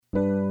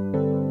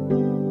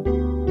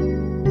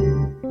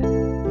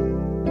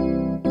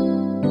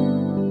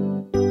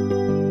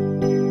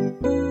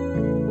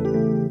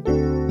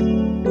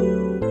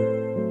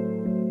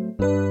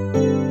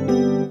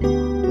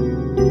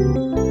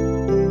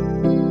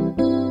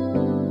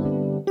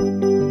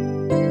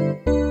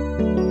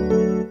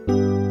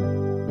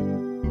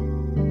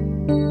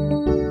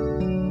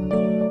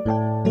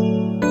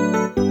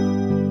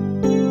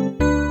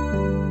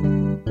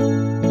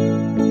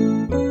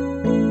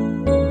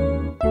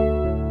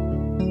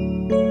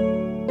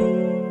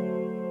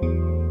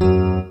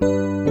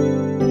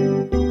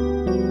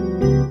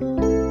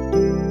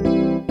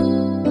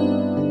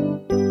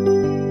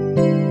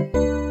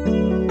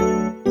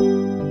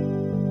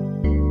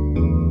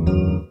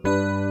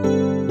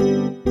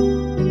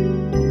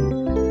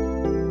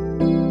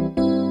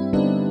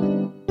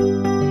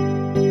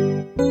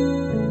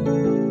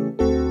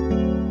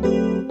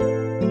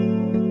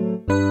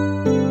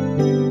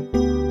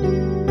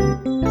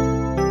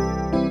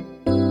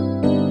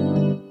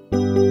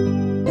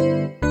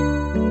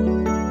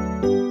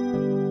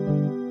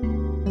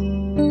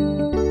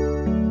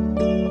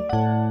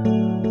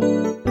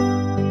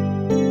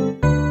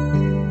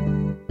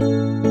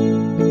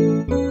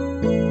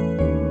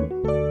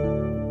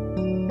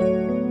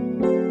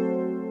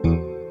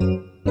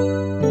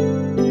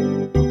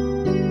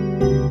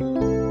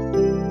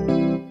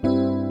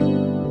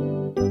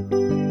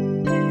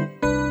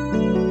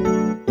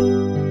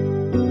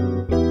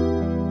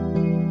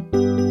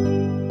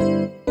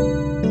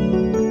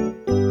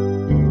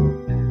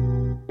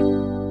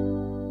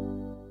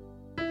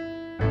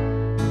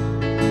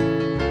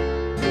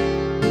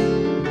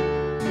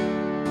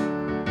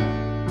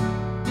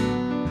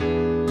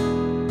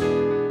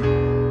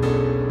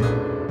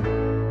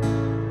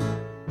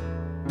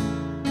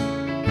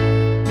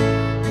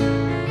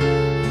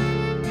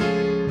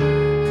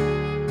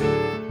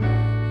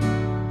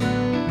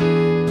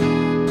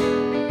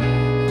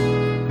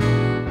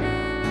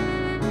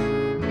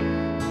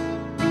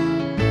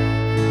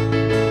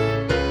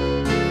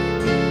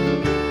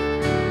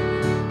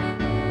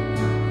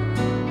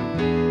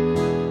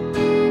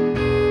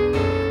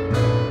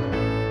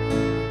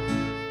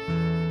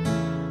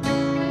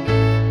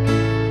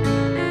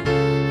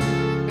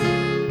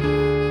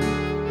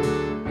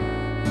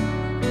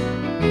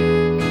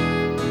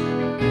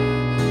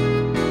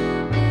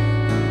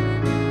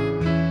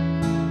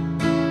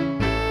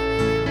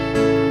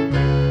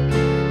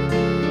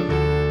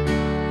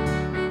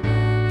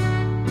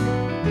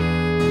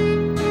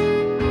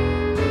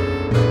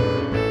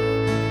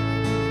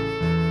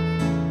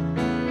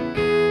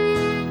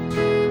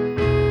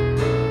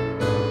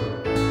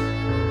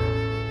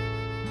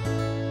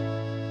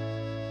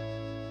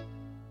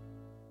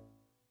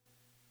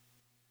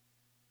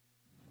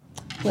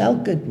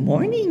Well, good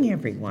morning,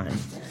 everyone.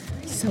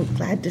 So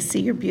glad to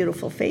see your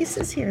beautiful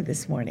faces here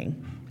this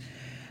morning.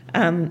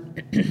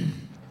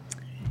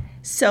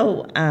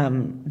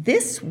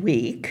 This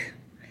week,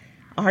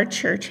 our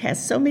church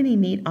has so many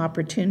neat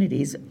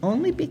opportunities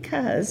only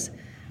because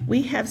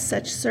we have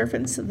such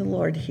servants of the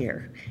Lord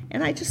here.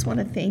 And I just want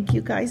to thank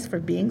you guys for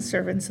being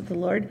servants of the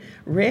Lord.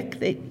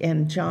 Rick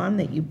and John,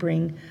 that you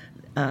bring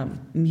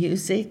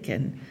music,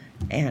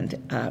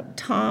 and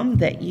Tom,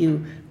 that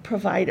you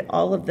provide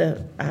all of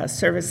the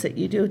service that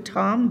you do.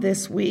 Tom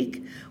this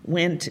week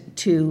went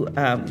to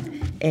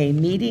a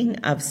meeting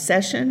of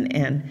session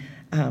and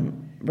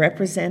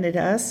represented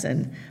us,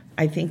 and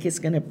I think is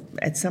going to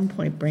at some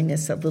point bring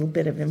us a little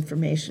bit of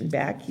information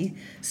back. He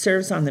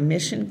serves on the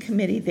mission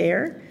committee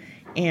there.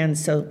 And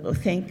so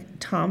thank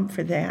Tom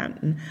for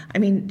that. And I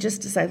mean,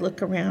 just as I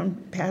look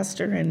around,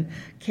 Pastor and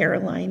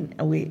Caroline,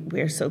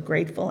 we're so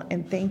grateful.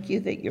 And thank you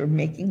that you're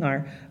making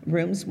our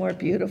rooms more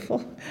beautiful,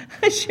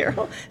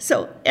 Cheryl.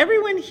 So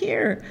everyone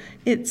here,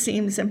 it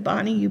seems, and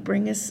Bonnie, you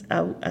bring us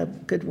a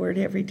good word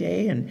every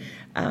day. And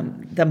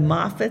the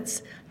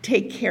Moffats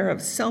take care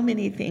of so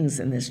many things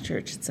in this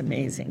church. It's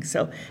amazing.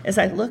 So as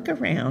I look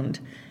around,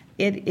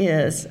 it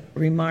is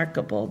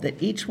remarkable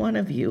that each one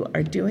of you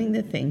are doing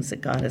the things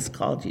that God has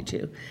called you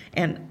to.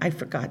 And I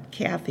forgot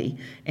Kathy,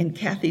 and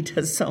Kathy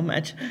does so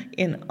much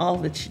in all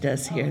that she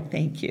does here.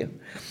 Thank you.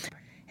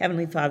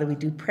 Heavenly Father, we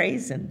do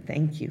praise and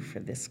thank you for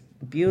this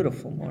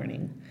beautiful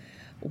morning.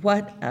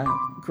 What a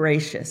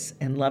gracious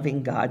and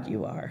loving God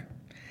you are.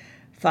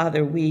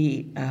 Father,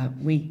 we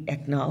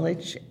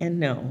acknowledge and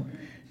know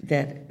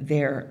that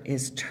there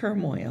is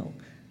turmoil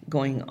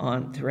going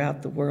on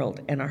throughout the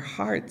world, and our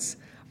hearts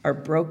are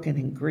broken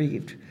and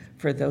grieved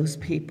for those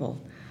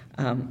people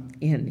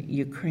in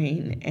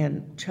Ukraine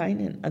and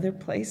China and other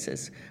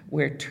places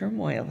where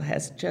turmoil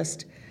has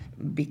just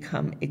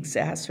become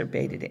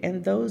exacerbated,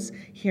 and those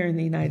here in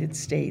the United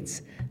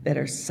States that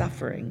are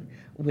suffering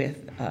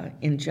with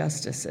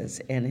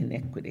injustices and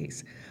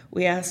iniquities.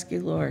 We ask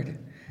you, Lord,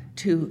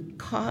 to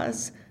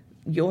cause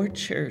your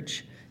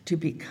church to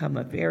become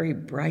a very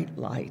bright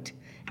light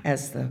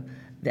as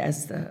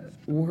the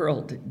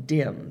world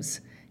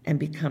dims and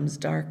becomes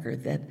darker,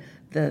 that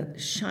the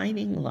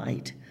shining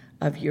light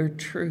of your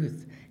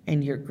truth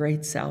and your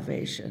great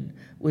salvation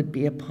would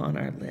be upon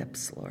our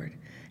lips, Lord,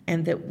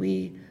 and that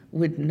we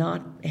would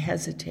not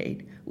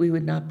hesitate, we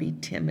would not be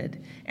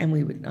timid, and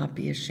we would not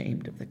be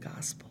ashamed of the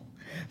gospel.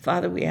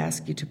 Father, we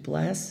ask you to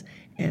bless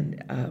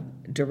and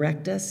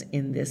direct us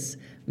in this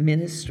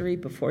ministry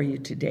before you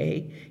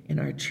today in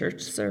our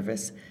church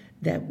service,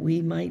 that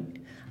we might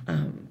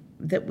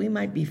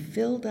be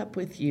filled up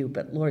with you,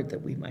 but Lord,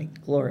 that we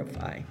might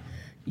glorify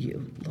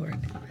you, Lord.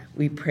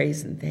 We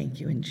praise and thank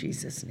you in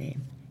Jesus'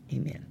 name.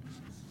 Amen.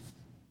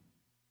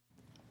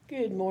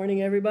 Good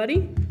morning,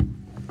 everybody.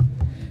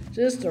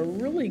 Just a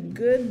really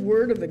good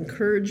word of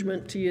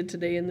encouragement to you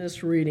today in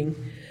this reading.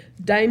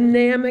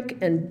 Dynamic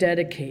and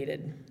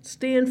dedicated.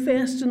 Stand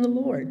fast in the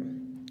Lord.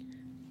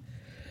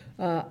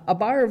 A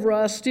bar of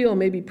raw steel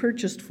may be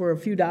purchased for a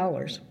few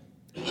dollars,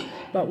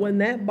 but when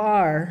that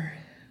bar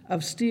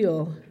of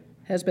steel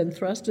has been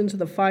thrust into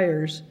the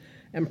fires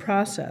and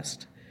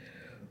processed,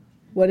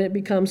 when it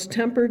becomes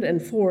tempered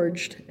and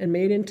forged and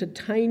made into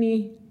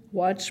tiny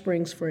watch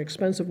springs for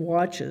expensive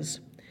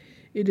watches,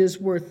 it is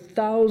worth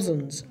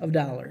thousands of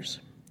dollars.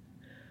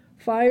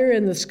 Fire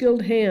and the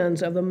skilled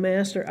hands of the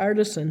master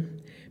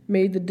artisan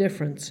made the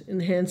difference,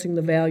 enhancing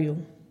the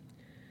value.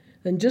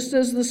 And just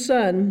as the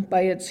sun,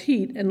 by its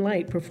heat and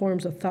light,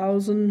 performs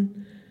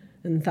 1,000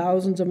 and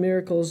thousands of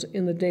miracles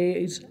in the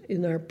days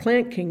in our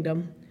plant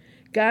kingdom,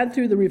 God,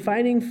 through the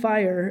refining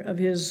fire of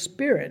his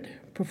Spirit,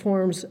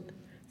 performs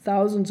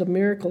thousands of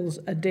miracles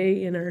a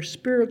day in our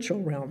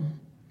spiritual realm.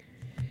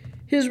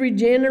 His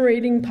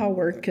regenerating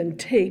power can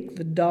take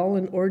the dull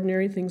and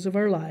ordinary things of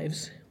our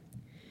lives,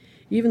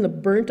 even the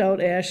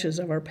burnt-out ashes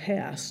of our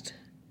past,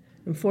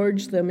 and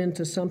forge them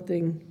into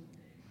something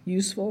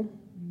useful,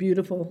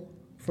 beautiful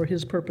for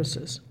his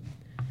purposes.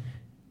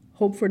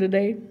 Hope for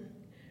today.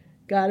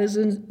 God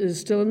is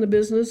still in the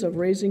business of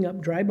raising up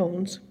dry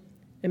bones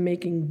and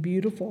making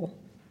beautiful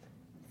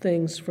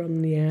things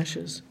from the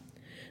ashes.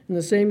 And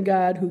the same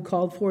God who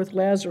called forth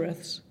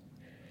Lazarus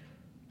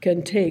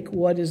can take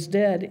what is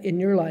dead in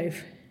your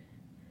life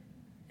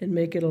and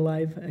make it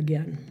alive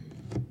again.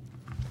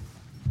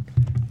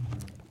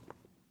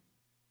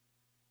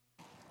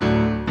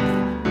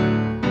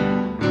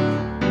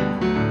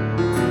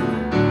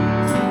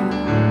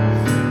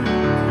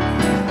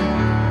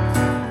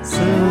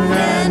 Soon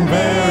and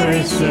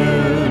very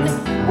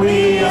soon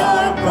we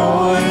are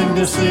going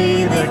to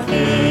see the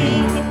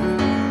King.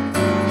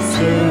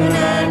 Soon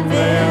and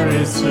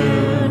very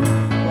soon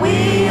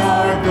we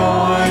are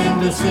going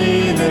to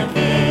see the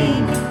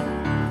King.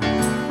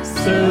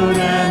 Soon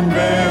and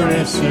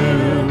very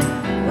soon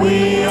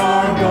we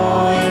are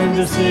going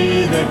to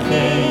see the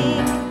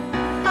King.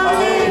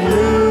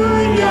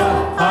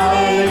 Hallelujah,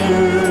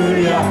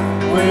 hallelujah,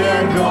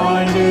 we're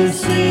going to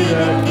see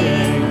the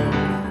King.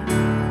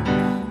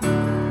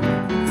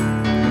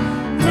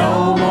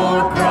 No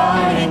more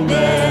crying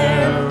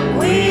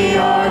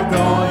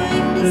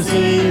to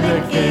see the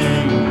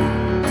King.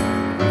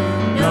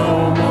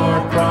 No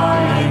more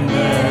crying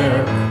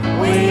there.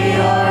 We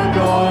are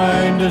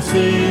going to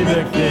see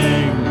the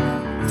King.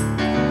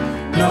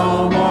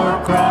 No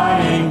more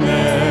crying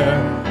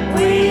there.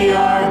 We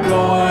are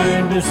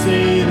going to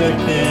see the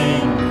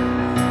King.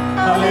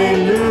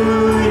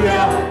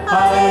 Hallelujah,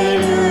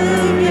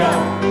 hallelujah.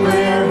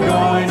 We're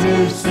going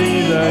to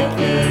see the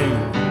King.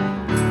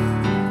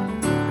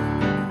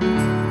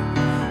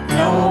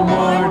 No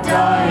more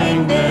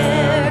dying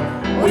there.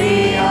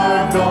 We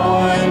are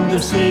going to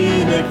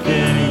see the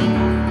King.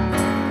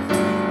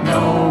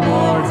 No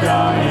more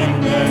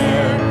dying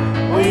there.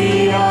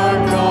 We are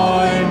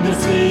going to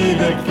see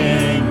the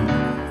King.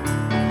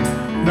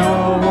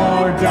 No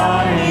more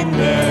dying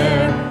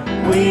there.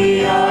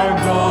 We are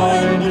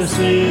going to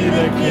see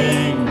the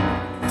King.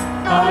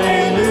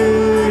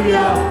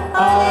 Hallelujah,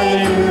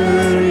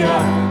 hallelujah.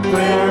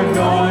 We're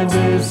going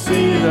to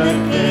see the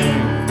King.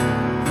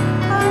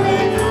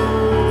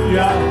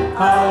 Hallelujah,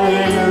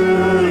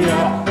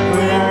 hallelujah.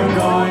 We're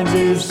going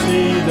to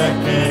see the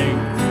King.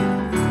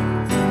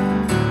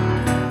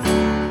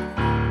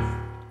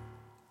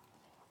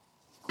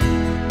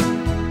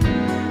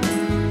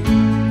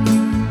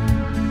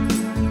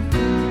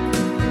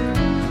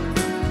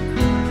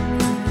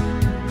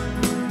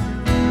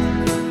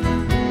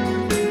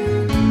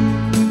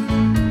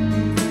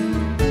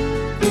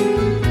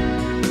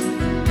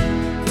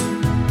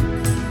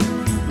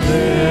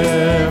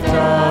 Lift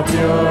up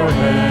your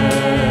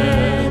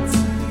heads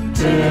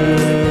to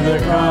the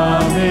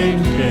coming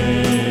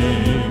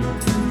King.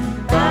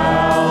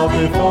 Bow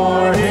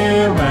before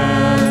him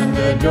and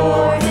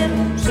adore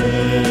him. Sing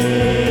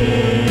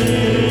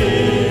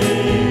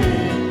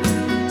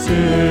to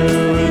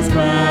his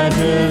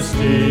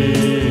majesty.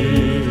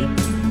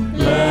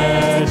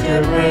 Let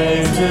your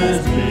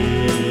praises be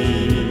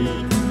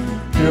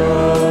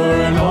pure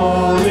and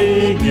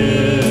holy,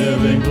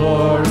 giving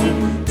glory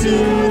to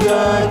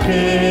the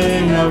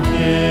King of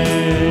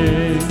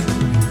Kings.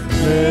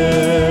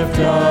 Lift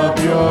up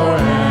your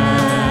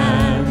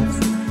hands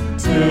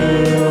to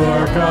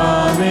our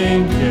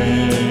coming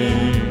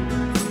King.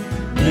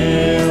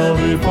 Kneel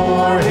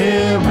before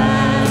him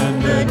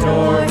and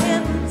adore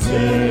him.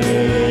 Sing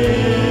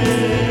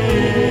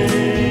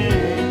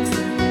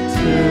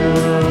to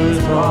his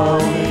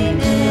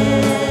holiness.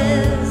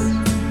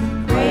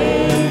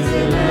 Praise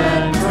him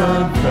and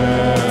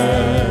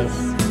confess.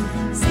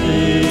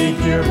 Seek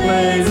your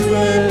place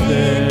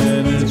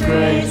within his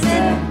grace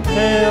and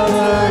hail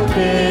the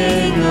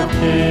King of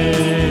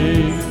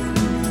Kings.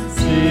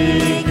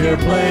 Seek your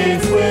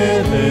place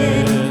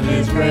within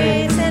his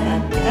grace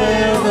and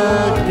hail the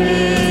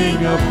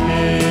King of Kings.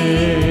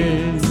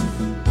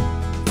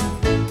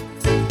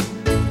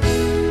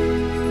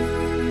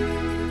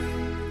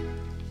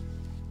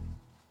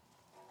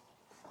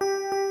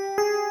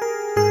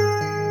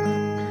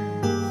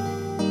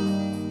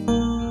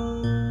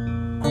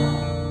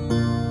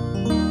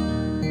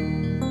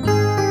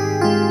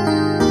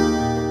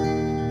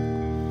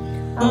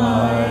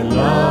 I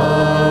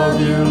love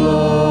you,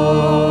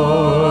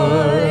 Lord,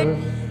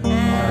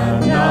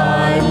 and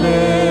I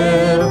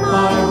lift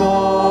my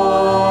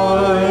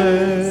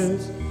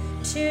voice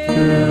to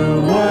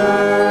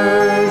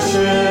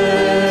worship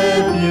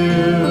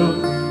you,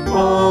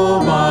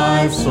 oh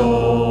my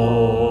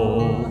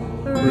soul,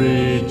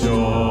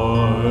 rejoice.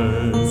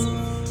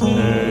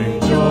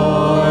 Take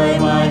joy,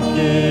 my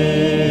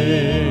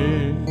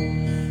King,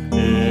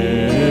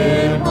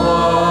 in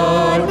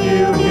what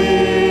you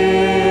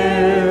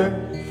hear.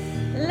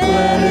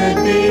 Let it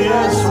be a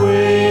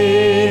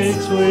sweet,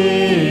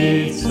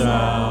 sweet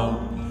sound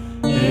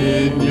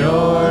in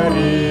your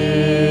ear.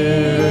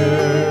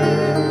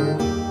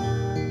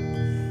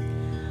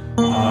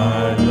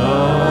 I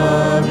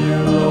love you,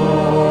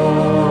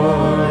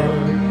 Lord,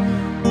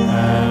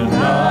 and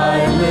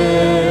I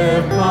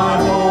lift my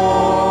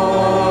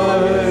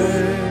voice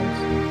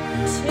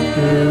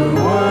to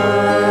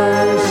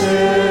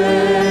worship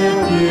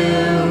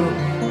you,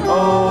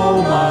 oh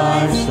my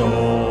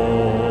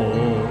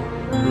soul,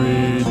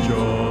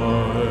 rejoice.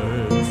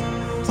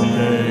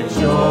 Take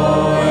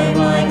joy,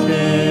 my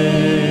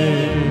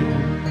King,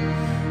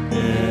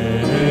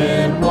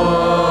 in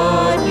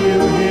what you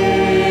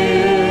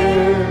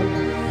hear.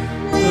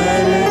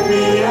 Let it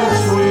be a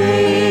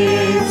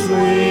sweet,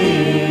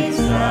 sweet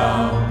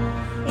sound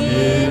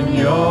in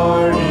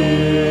your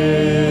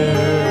ear.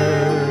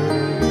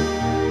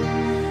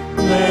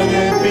 Let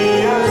it be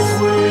a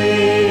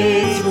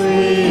sweet,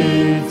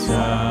 sweet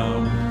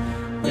sound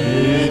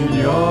in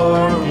your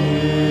ear.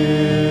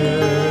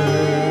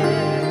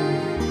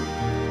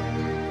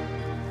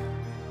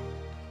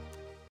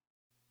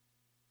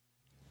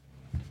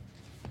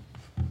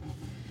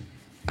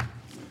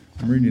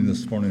 I'm reading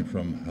this morning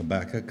from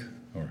Habakkuk,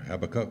 or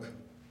Habakkuk.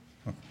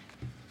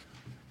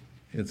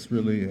 It's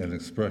really an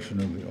expression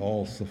of the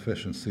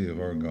all-sufficiency of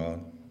our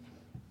God.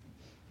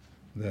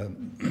 That,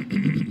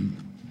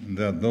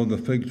 that though the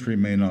fig tree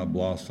may not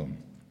blossom,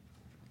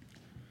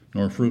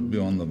 nor fruit be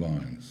on the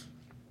vines,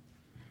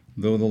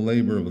 though the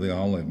labor of the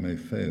olive may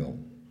fail,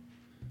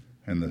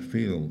 and the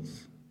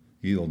fields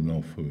yield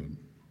no food.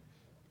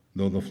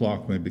 Though the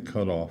flock may be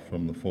cut off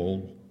from the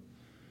fold,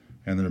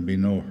 and there be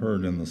no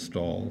herd in the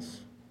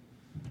stalls,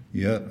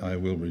 yet I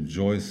will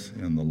rejoice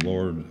in the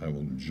Lord, I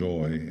will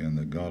joy in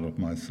the God of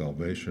my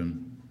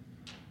salvation.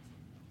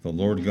 The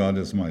Lord God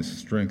is my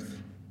strength.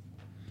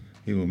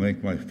 He will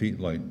make my feet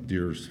like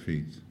deer's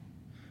feet,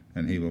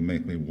 and he will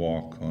make me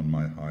walk on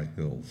my high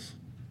hills.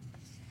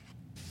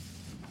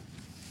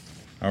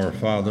 Our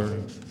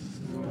Father,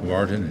 who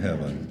art in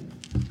heaven,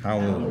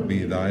 hallowed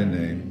be thy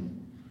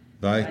name.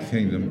 Thy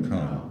kingdom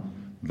come.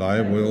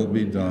 Thy will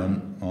be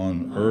done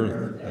on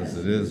earth as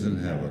it is in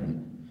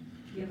heaven.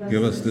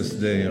 Give us this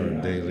day our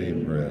daily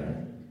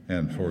bread,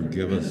 and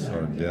forgive us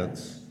our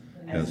debts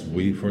as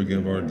we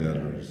forgive our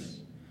debtors.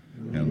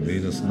 And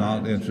lead us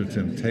not into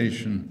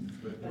temptation,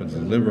 but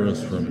deliver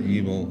us from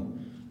evil.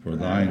 For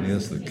thine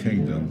is the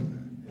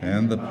kingdom,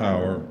 and the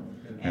power,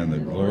 and the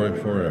glory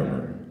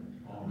forever.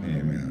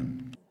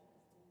 Amen.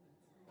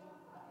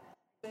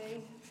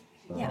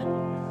 Yeah.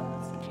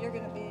 You're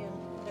going to be in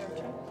there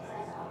too?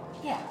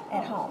 Yeah,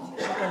 at home.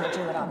 We're going to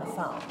do it on the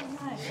phone.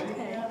 Nice,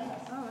 okay.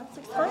 Oh, that's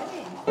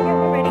exciting. Here,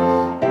 we're ready.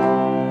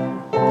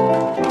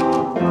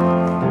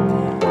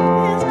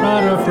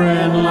 Not a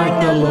friend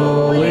like the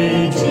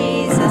lowly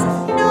Jesus.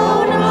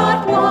 No,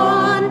 not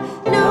one.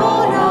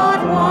 No,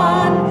 not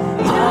one.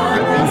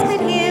 None else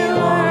could heal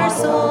our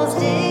soul's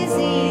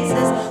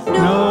diseases.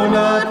 No,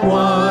 not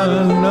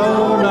one.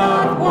 No,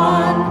 not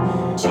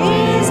one.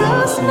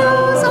 Jesus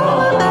knows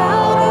all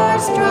about our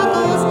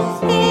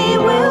struggles. He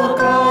will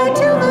guide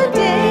till the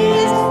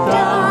day is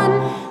done.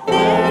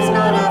 There's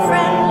not a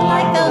friend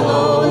like the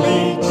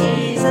lowly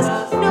Jesus.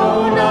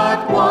 No,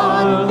 not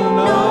one.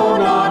 No,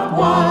 not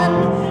one.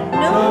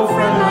 No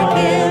friend like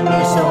him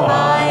is so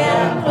high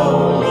and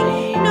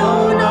holy.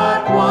 No,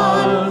 not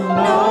one.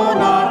 No,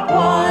 not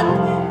one.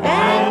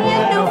 And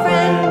yet no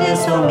friend is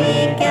so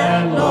meek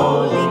and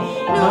lowly.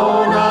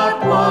 No, not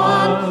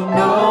one.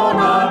 No,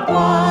 not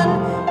one.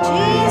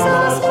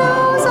 Jesus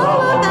knows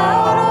all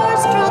about our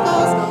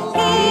struggles.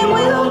 He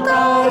will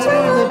guide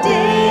till the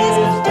day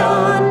is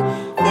done.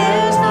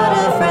 There's not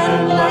a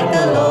friend like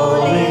the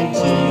lowly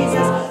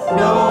Jesus.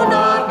 No,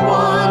 not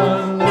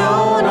one.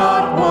 No,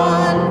 not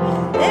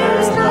one.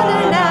 There's not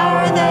an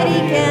hour that he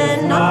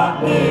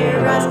cannot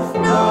hear us.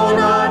 No,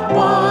 not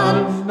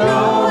one.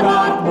 No,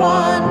 not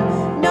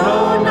one.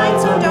 No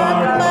night so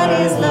dark, but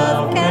his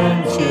love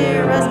can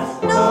cheer us.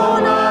 No,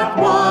 not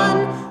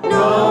one.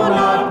 No,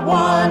 not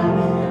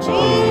one.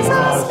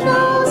 Jesus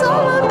knows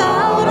all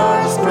about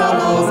our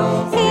struggles.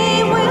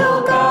 He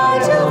will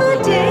guide till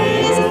the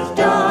day is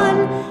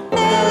done.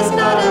 There's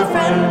not a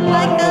friend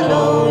like the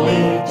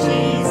lowly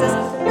Jesus.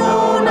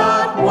 No,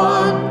 not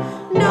one.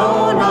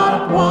 No,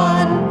 not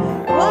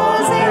one.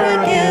 Was there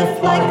a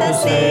gift like the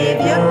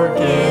Savior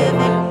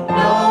giving?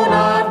 No,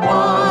 not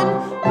one.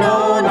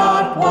 No,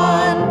 not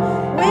one.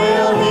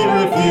 Will he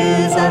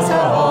refuse us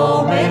a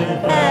home in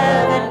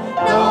heaven?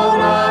 No,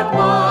 not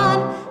one.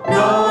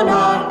 No,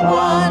 not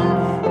one.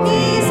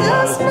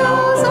 Jesus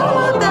knows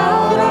all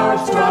about our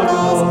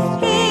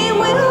struggles. He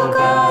will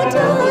guide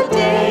till the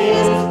day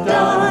is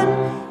done.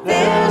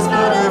 There's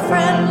not a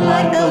friend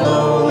like the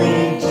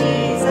lowly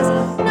Jesus.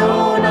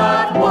 No,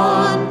 not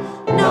one.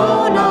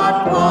 No,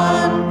 not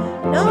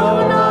one.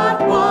 No,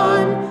 not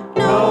one.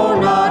 No,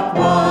 not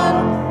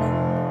one.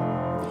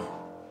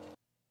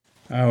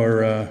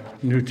 Our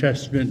New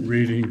Testament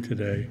reading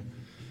today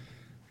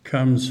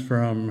comes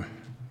from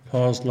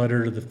Paul's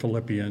letter to the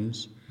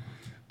Philippians,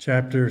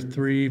 chapter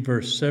 3,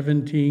 verse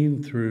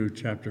 17 through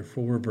chapter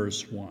 4,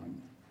 verse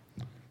 1.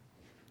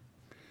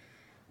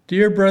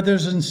 Dear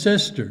brothers and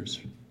sisters,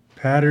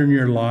 pattern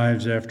your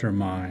lives after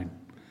mine,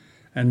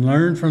 and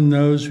learn from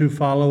those who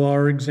follow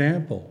our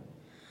example.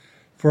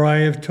 For I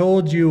have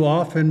told you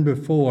often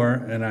before,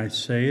 and I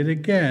say it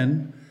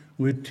again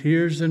with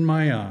tears in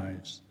my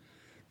eyes,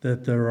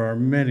 that there are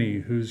many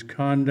whose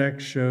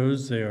conduct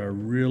shows they are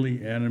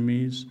really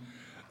enemies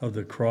of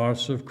the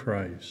cross of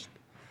Christ.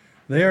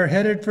 They are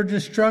headed for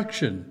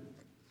destruction.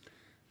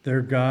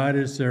 Their God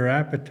is their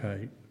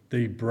appetite.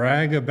 They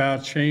brag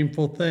about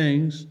shameful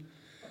things,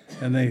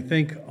 and they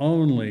think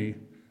only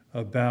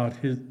about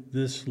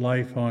this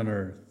life on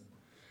earth.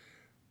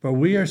 But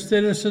we are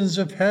citizens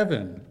of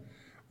heaven,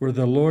 where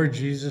the Lord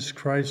Jesus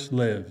Christ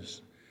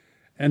lives,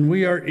 and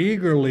we are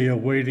eagerly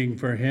awaiting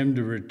for him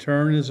to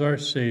return as our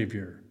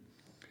Savior.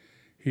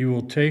 He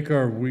will take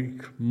our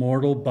weak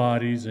mortal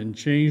bodies and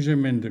change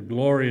them into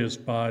glorious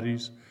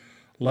bodies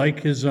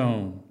like his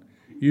own,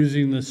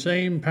 using the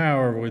same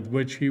power with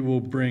which he will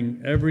bring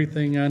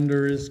everything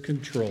under his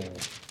control.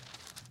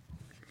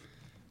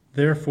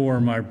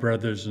 Therefore, my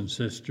brothers and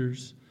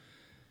sisters,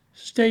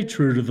 stay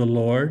true to the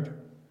Lord.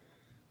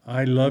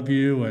 I love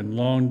you and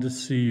long to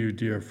see you,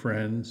 dear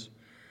friends,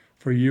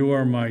 for you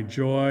are my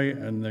joy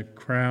and the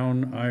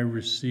crown I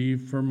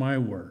receive for my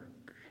work.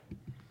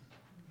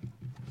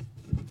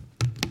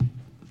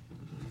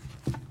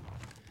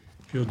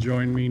 If you'll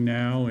join me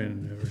now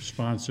in a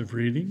responsive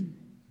reading.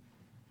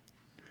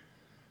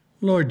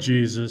 Lord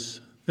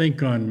Jesus,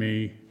 think on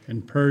me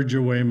and purge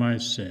away my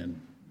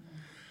sin.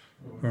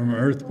 From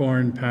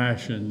earthborn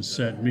passions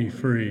set me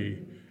free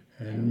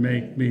and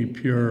make me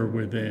pure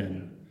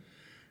within.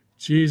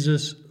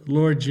 Jesus,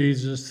 Lord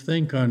Jesus,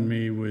 think on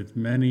me with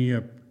many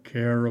a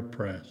care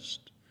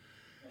oppressed.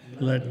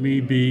 Let me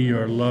be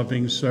your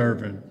loving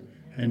servant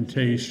and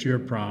taste your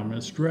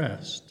promised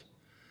rest.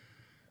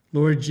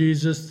 Lord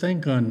Jesus,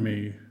 think on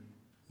me,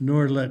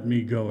 nor let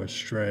me go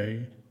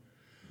astray.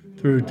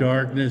 Through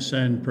darkness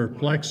and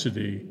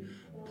perplexity,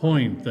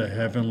 point the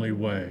heavenly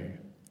way.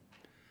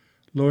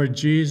 Lord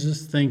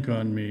Jesus, think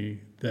on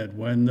me, that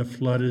when the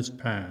flood is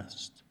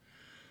past,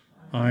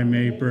 I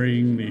may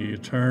bring the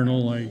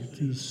eternal light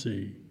to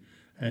see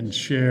and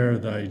share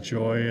thy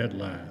joy at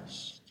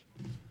last.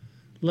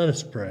 Let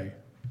us pray.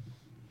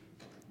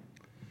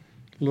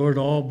 Lord,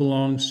 all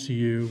belongs to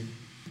you.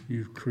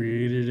 You've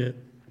created it.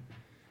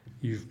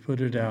 You've put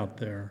it out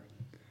there,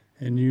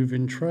 and you've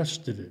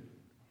entrusted it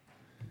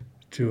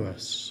to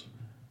us.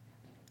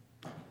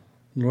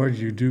 Lord,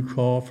 you do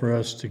call for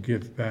us to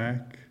give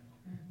back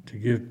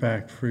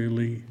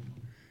freely,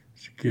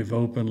 to give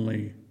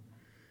openly,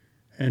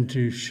 and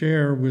to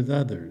share with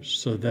others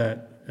so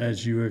that,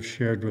 as you have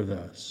shared with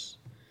us.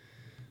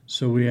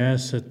 So we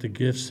ask that the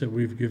gifts that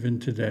we've given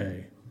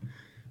today,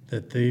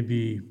 that they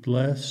be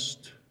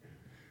blessed,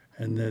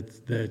 and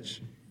that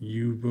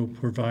you will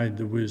provide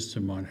the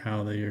wisdom on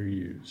how they are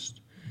used,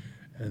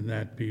 and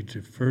that be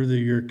to further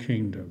your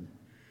kingdom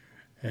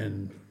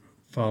and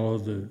follow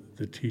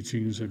the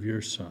teachings of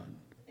your Son.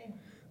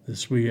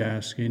 This we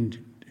ask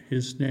in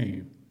his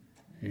name.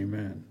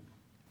 Amen.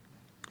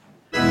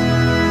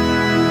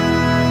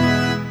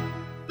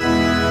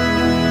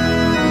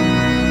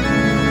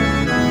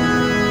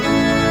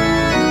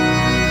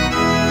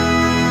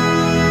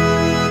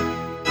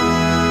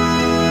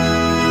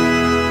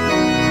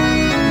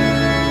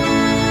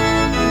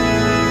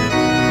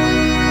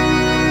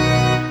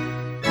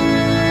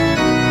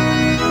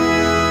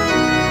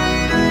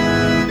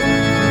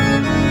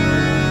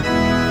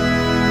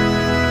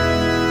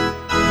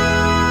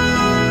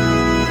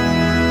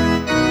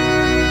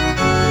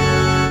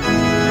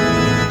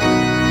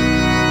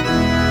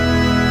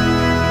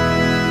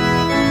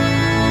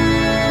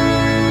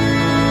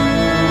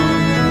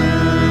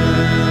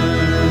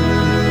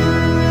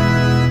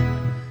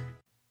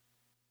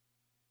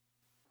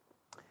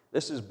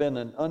 This has been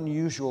an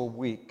unusual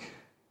week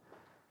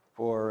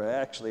for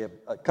actually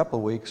a couple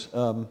of weeks.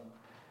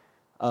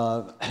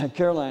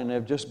 Caroline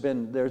and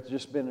there's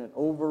just been an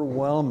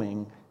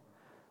overwhelming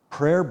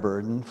prayer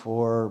burden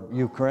for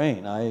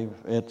Ukraine.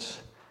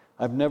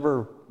 I've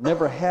never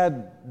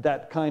had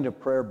that kind of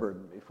prayer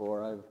burden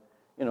before. I've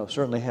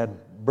certainly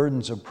had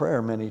burdens of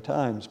prayer many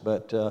times,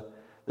 but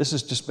this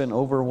has just been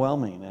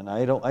overwhelming, and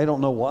I don't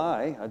know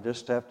why. I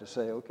just have to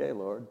say, okay,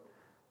 Lord,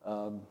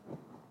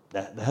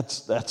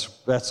 that's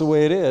the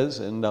way it is,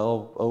 and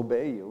I'll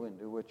obey you and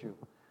do what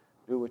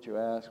you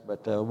ask.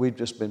 But we've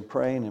just been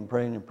praying and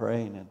praying and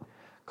praying and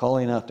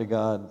calling out to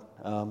God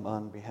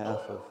on behalf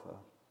of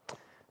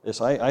this.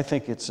 I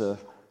think it's a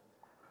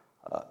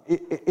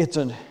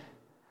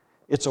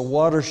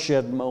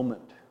watershed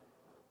moment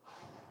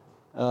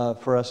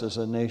for us as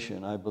a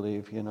nation. I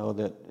believe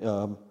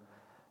that,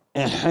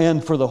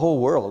 and for the whole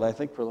world. I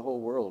think for the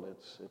whole world,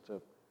 it's a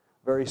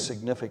very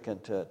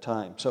significant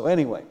time. So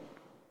anyway.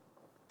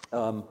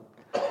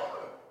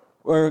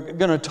 We're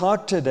going to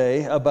talk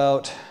today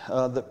about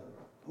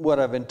what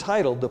I've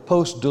entitled the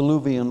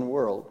post-Diluvian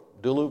world.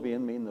 Diluvian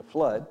meaning the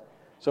flood.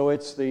 So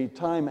it's the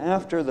time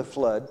after the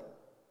flood,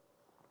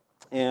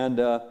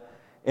 and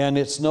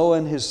it's Noah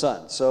and his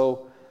son.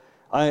 So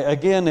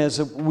again,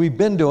 as we've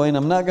been doing,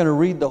 I'm not going to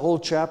read the whole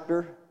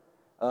chapter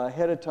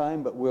ahead of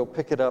time, but we'll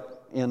pick it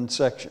up in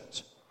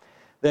sections.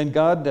 Then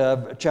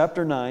God,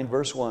 chapter 9,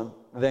 verse 1,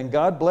 Then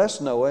God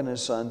blessed Noah and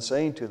his son,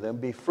 saying to them,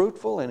 Be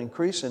fruitful and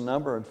increase in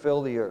number and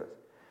fill the earth.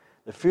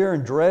 The fear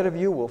and dread of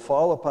you will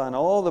fall upon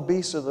all the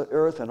beasts of the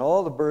earth and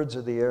all the birds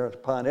of the air,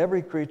 upon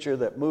every creature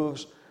that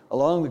moves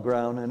along the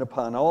ground, and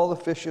upon all the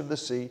fish of the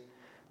sea.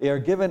 They are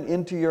given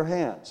into your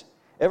hands.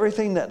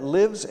 Everything that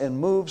lives and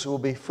moves will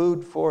be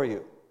food for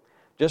you.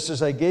 Just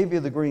as I gave you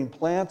the green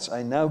plants,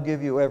 I now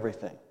give you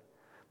everything.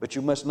 But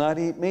you must not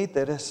eat meat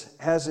that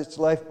has its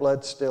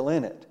lifeblood still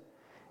in it.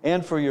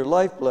 And for your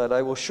lifeblood,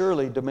 I will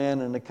surely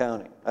demand an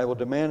accounting. I will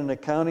demand an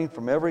accounting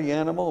from every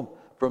animal,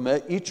 from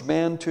each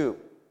man too.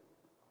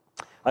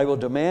 I will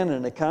demand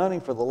an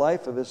accounting for the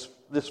life of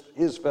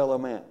his fellow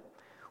man.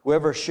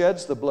 Whoever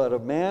sheds the blood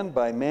of man,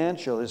 by man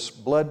shall his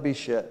blood be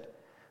shed.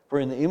 For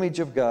in the image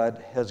of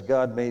God has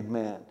God made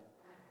man.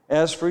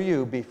 As for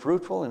you, be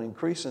fruitful and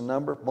increase in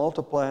number,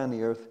 multiply on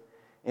the earth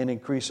and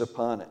increase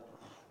upon it.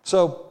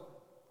 So,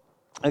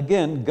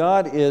 again,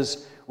 God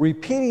is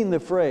repeating the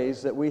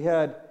phrase that we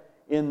had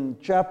in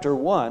chapter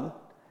 1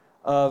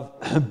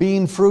 of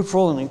being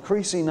fruitful and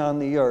increasing on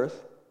the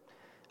earth,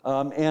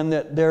 and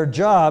that their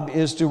job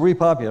is to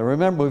repopulate.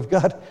 Remember, we've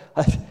got,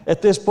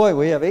 at this point,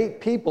 we have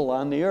 8 people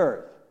on the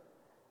earth.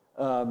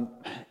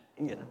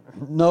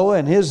 Noah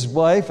and his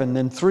wife, and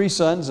then 3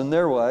 sons and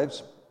their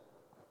wives,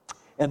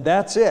 and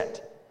that's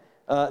it.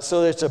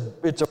 So it's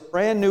a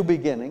brand new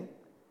beginning,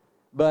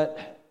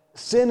 but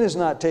sin is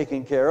not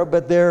taken care of,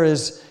 but there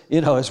is,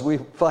 as we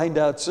find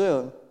out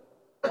soon.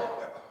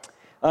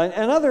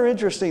 Another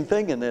interesting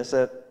thing in this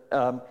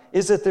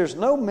is that there's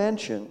no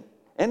mention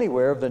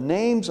anywhere of the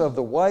names of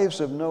the wives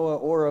of Noah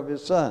or of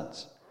his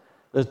sons.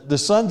 The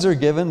sons are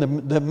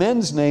given, the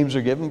men's names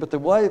are given, but the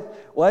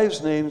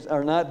wives' names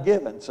are not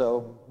given,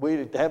 so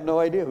we have no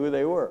idea who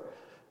they were.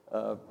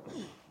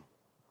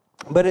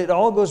 But it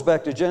all goes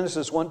back to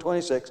Genesis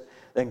 1:26.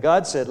 Then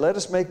God said, "Let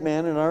us make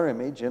man in our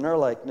image, in our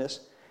likeness,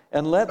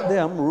 and let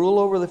them rule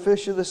over the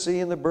fish of the sea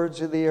and the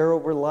birds of the air,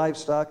 over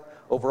livestock,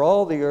 over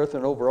all the earth,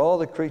 and over all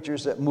the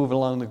creatures that move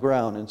along the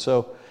ground." And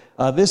so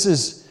this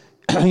is,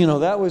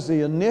 that was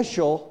the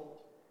initial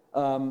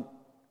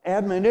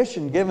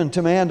admonition given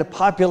to man to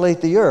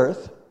populate the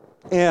earth.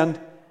 And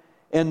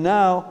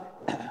now,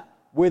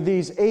 with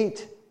these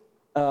 8,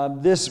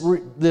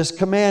 this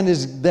command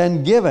is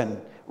then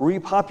given,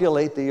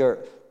 repopulate the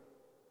earth.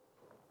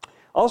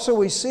 Also,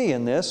 we see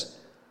in this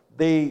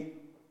the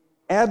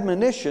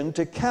admonition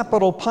to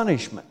capital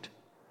punishment.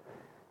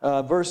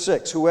 Verse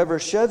 6, "Whoever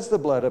sheds the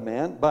blood of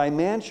man, by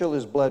man shall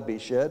his blood be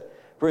shed,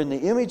 for in the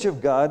image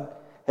of God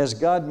has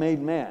God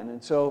made man."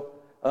 And so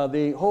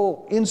the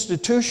whole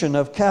institution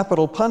of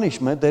capital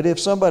punishment, that if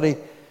somebody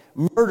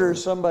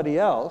murders somebody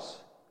else,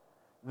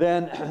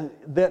 then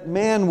that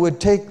man would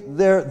take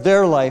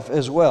their life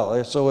as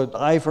well. So an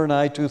eye for an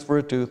eye, tooth for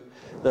a tooth,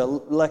 the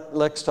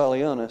lex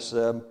talionis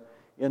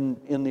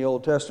in the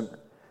Old Testament.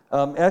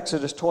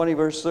 Exodus 20,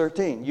 verse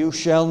 13, "You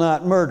shall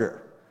not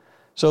murder."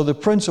 So the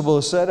principle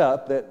is set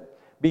up that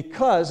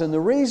and the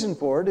reason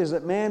for it is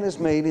that man is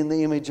made in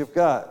the image of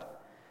God.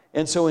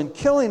 And so in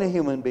killing a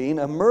human being,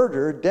 a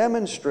murder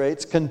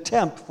demonstrates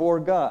contempt for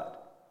God.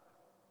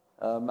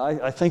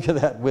 I think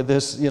of that with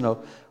this,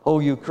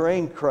 whole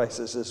Ukraine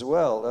crisis as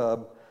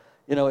well.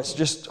 It's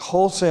just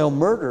wholesale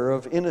murder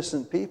of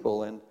innocent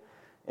people,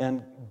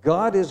 and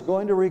God is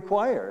going to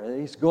require.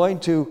 He's going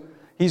to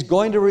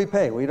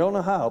repay. We don't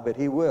know how, but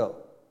He will.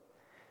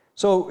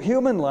 So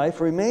human life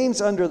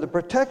remains under the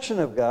protection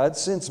of God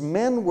since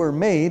men were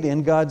made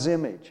in God's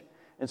image.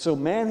 And so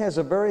man has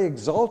a very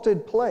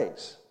exalted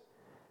place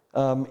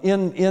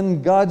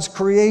in God's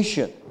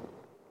creation.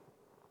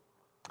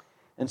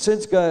 And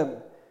since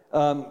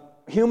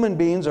human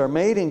beings are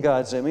made in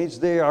God's image,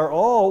 they are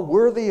all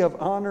worthy of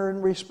honor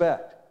and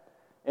respect.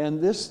 And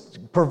this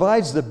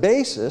provides the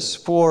basis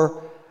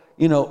for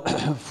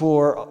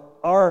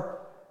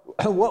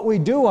what we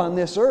do on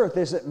this earth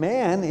is that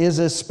man is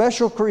a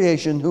special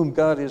creation whom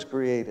God has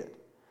created.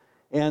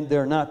 And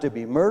they're not to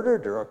be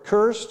murdered or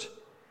accursed.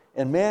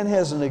 And man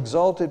has an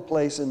exalted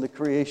place in the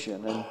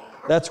creation. And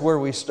that's where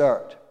we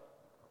start.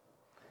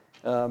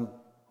 And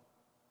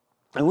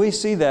we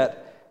see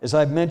that, as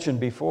I've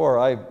mentioned before,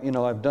 I've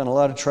done a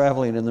lot of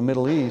traveling in the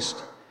Middle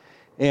East.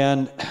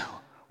 And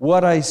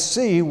what I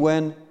see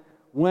when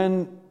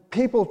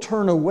people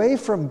turn away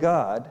from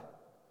God,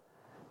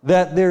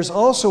 that there's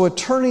also a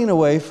turning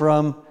away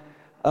from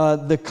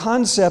the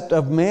concept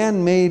of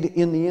man made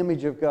in the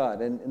image of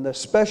God and the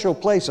special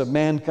place of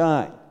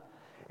mankind.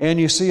 And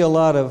you see a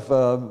lot of,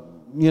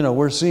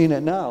 we're seeing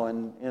it now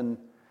in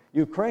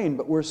Ukraine,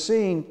 but we're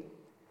seeing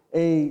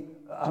the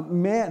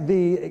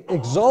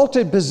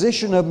exalted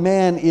position of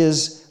man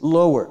is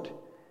lowered.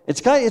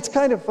 It's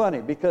kind of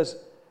funny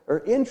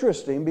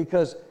interesting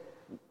because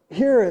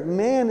here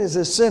man is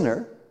a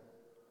sinner.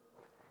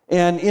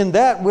 And in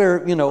that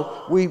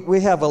we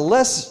have a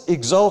less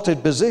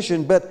exalted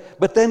position,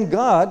 but then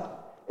God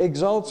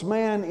exalts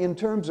man in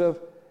terms of,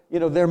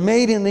 they're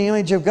made in the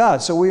image of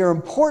God. So we are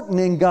important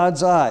in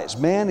God's eyes.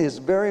 Man is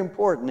very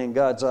important in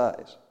God's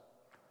eyes.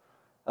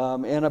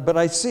 But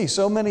I see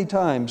so many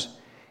times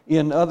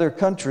in other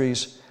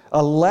countries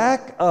a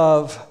lack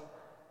of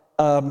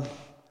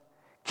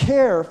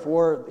care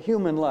for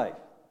human life.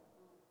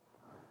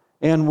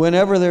 And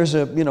whenever there's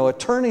a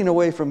turning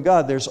away from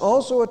God, there's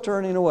also a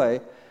turning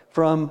away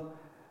from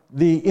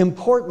the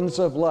importance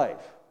of life.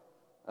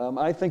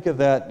 I think of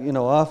that,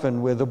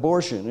 often with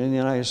abortion in the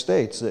United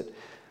States. That,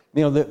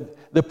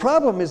 the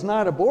problem is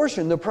not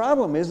abortion. The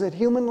problem is that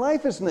human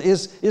life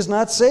is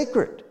not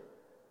sacred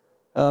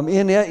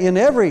in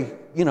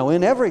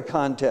every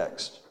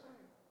context.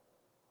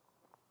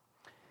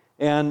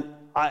 And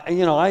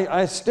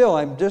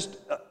I'm just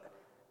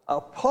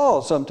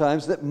appalled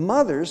sometimes that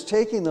mothers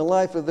taking the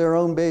life of their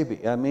own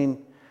baby. I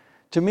mean,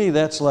 to me,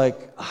 that's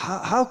like,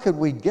 how could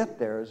we get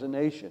there as a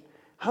nation?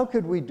 How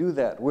could we do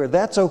that, where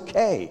that's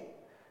okay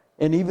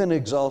and even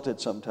exalted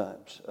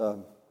sometimes?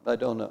 I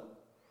don't know.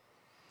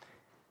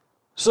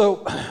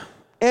 So,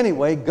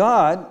 anyway,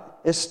 God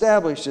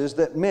establishes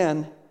that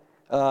men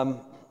are,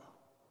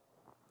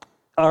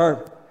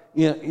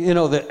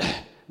 that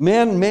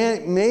man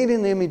made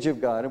in the image of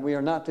God, and we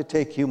are not to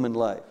take human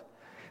life.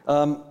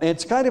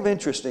 It's kind of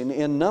interesting.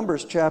 In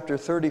Numbers chapter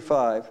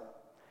 35,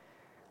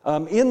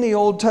 in the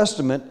Old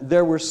Testament,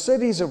 there were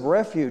cities of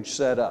refuge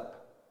set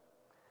up.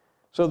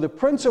 So the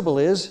principle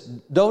is,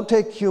 don't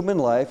take human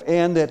life,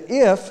 and that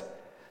if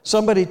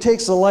somebody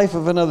takes the life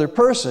of another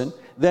person,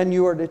 then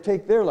you are to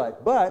take their life.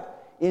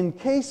 But in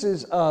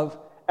cases of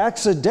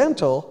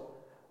accidental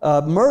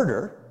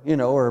murder,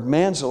 or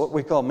what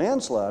we call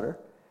manslaughter,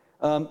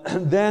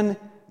 then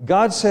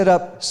God set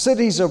up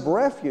cities of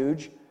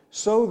refuge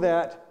so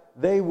that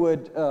they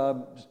would,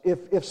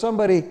 if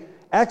somebody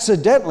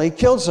accidentally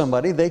killed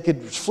somebody, they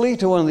could flee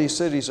to one of these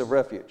cities of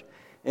refuge.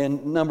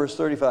 In Numbers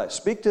 35,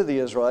 speak to the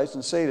Israelites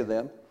and say to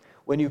them,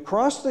 when you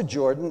cross the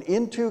Jordan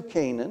into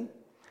Canaan,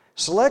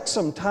 select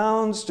some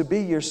towns to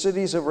be your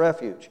cities of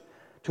refuge,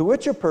 to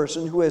which a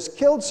person who has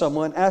killed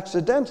someone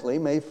accidentally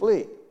may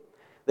flee.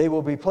 They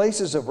will be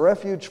places of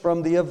refuge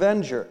from the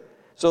avenger,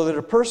 so that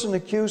a person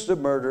accused of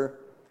murder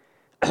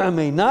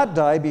may not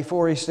die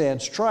before he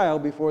stands trial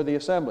before the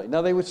assembly.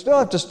 Now, they would still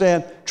have to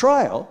stand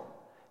trial,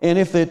 and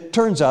if it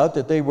turns out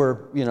that they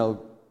were,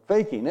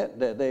 faking it,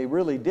 that they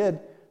really did,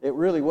 it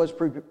really was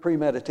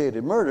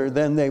premeditated murder,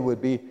 then they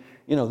would be,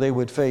 they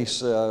would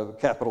face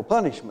capital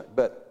punishment.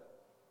 But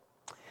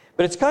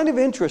it's kind of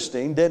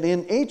interesting that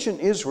in ancient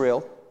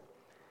Israel,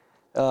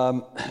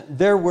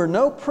 there were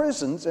no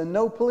prisons and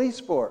no police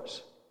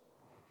force.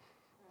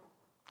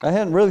 I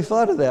hadn't really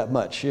thought of that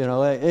much,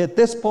 at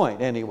this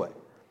point anyway.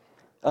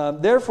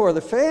 Therefore,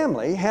 the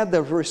family had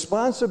the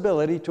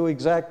responsibility to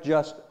exact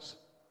justice.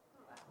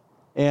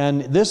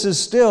 And this is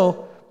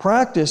still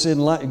practiced in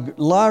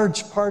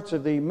large parts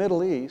of the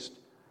Middle East,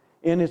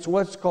 and it's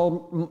what's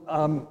called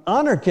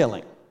honor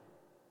killing.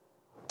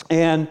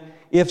 And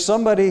if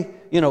somebody,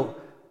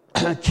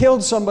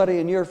 killed somebody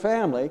in your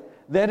family,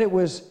 then it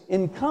was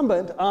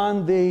incumbent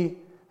on the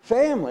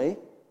family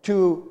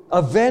to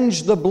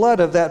avenge the blood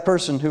of that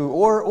person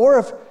or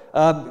if,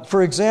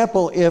 for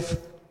example, if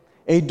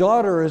a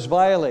daughter is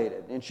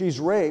violated and she's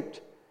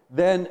raped,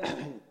 then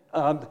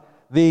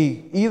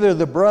either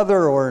the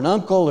brother or an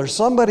uncle or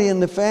somebody in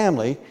the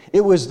family,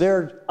 it was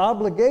their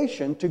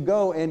obligation to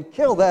go and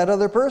kill that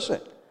other person.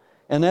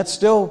 And that's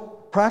still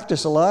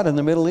practiced a lot in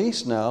the Middle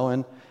East now.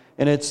 And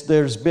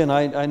there's been,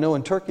 I know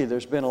in Turkey,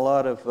 there's been a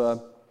lot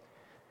of,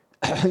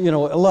 a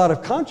lot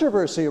of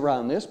controversy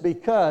around this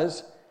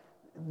because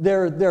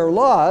there are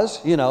laws,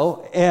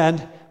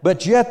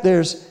 but yet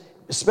there's,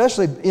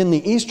 especially in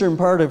the eastern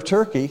part of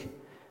Turkey,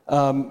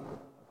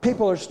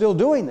 people are still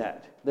doing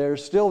that.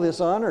 There's still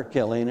this honor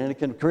killing, and it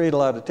can create a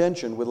lot of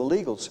tension with the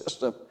legal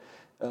system.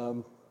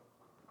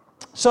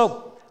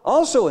 So,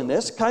 also in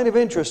this, kind of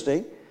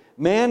interesting,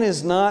 man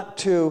is not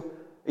to,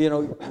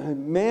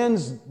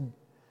 man's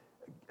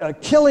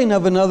killing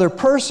of another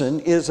person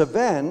is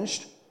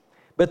avenged,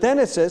 but then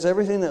it says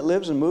everything that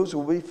lives and moves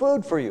will be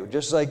food for you.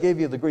 Just as I gave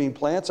you the green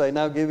plants, I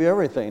now give you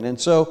everything. And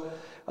so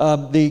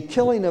the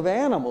killing of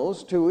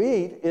animals to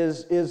eat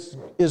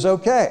is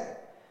okay,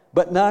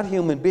 but not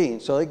human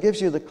beings. So it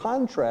gives you the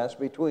contrast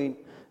between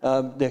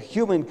the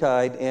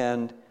humankind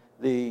and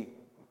the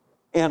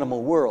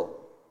animal world.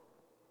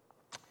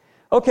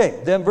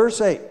 Okay, then verse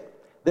 8.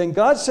 Then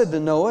God said to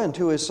Noah and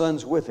to his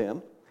sons with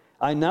him,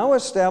 I now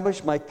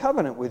establish my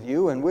covenant with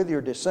you and with your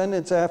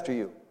descendants after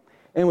you,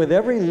 and with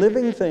every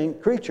living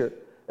creature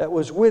that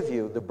was with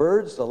you, the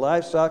birds, the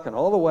livestock, and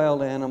all the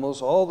wild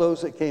animals, all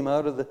those that came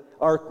out of the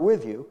ark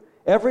with you,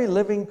 every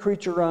living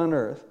creature on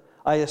earth,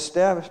 I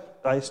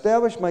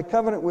establish my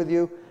covenant with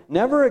you.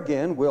 Never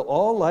again will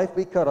all life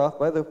be cut off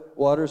by the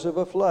waters of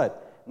a flood.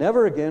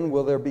 Never again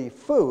will there be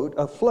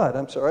a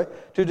flood,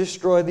 to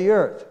destroy the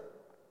earth.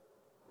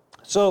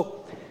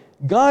 So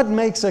God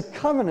makes a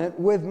covenant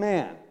with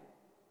man.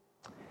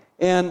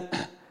 And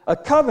a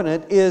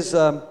covenant is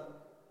a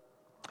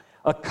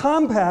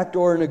compact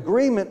or an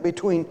agreement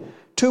between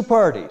two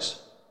parties.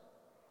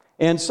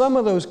 And some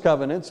of those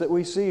covenants that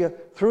we see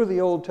through the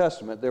Old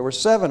Testament, there were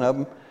 7 of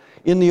them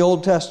in the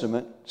Old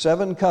Testament,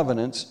 7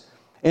 covenants,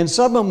 and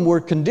some of them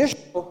were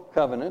conditional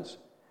covenants.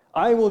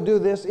 I will do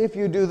this if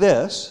you do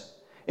this.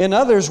 And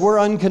others were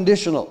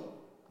unconditional.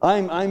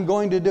 I'm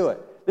going to do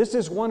it. This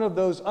is one of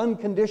those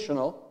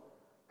unconditional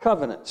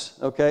covenants,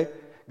 okay?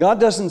 God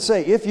doesn't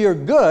say, if you're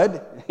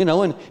good,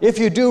 and if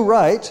you do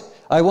right,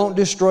 I won't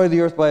destroy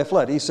the earth by a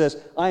flood. He says,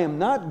 I am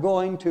not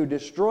going to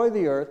destroy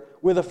the earth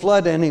with a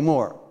flood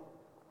anymore.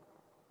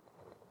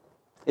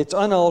 It's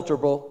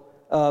unalterable,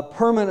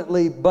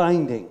 permanently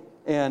binding,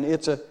 and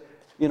it's a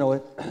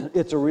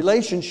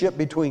relationship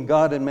between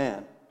God and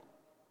man.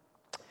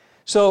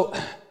 So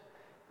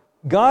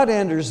God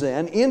enters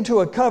then into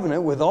a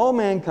covenant with all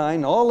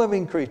mankind, all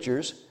living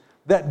creatures,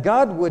 that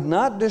God would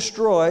not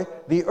destroy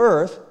the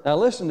earth, now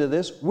listen to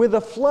this, with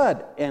a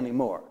flood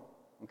anymore.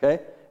 Okay?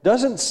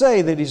 Doesn't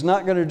say that he's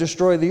not going to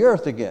destroy the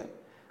earth again,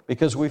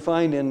 because we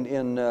find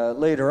in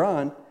later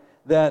on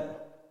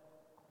that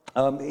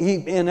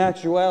in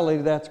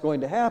actuality that's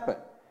going to happen,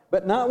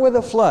 but not with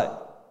a flood.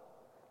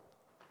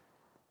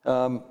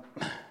 And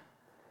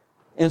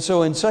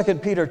so in 2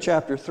 Peter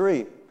chapter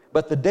 3,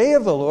 but the day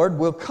of the Lord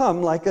will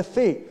come like a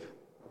thief.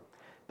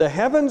 The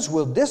heavens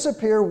will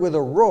disappear with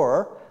a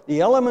roar, the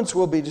elements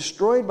will be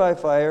destroyed by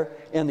fire,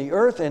 and the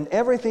earth and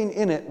everything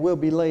in it will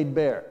be laid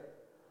bare.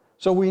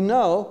 So we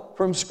know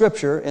from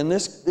Scripture, in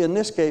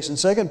this case in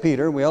 2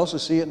 Peter, we also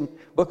see it in the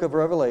book of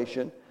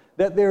Revelation,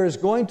 that there is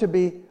going to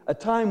be a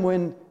time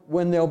when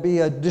when there'll be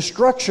a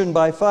destruction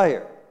by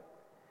fire.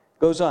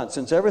 Goes on,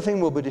 since everything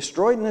will be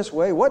destroyed in this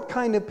way, what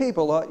kind of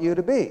people ought you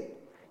to be?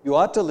 You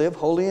ought to live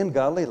holy and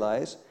godly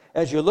lives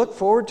as you look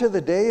forward to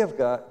the day of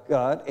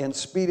God and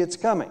speed its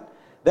coming.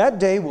 That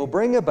day will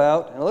bring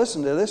about, and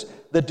listen to this,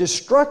 the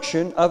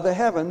destruction of the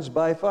heavens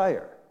by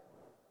fire.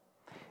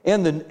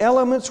 And the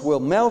elements will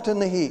melt in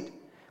the heat.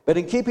 But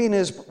in keeping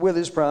with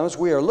his promise,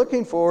 we are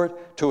looking forward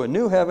to a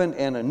new heaven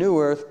and a new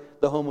earth,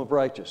 the home of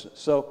righteousness.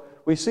 So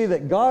we see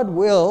that God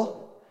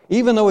will,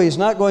 even though he's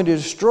not going to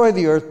destroy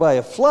the earth by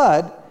a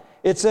flood,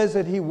 it says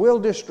that he will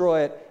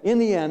destroy it. In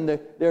the end,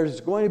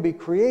 there's going to be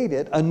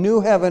created a new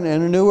heaven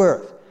and a new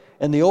earth.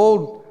 And the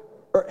old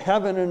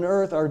heaven and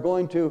earth are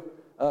going to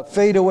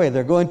fade away.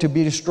 They're going to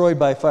be destroyed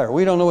by fire.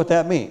 We don't know what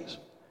that means.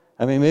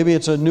 I mean, maybe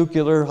it's a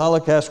nuclear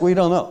holocaust. We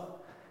don't know.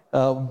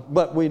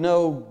 But we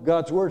know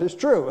God's word is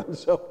true. And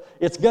so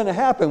it's going to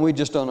happen. We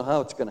just don't know how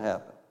it's going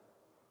to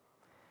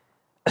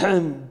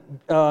happen.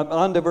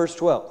 On to verse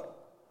 12.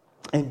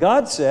 And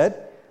God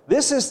said,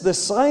 "This is the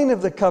sign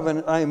of the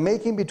covenant I am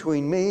making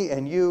between me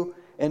and you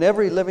and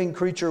every living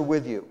creature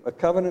with you, a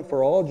covenant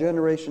for all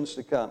generations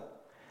to come.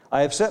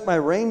 I have set my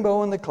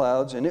rainbow in the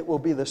clouds, and it will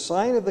be the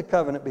sign of the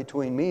covenant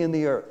between me and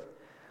the earth.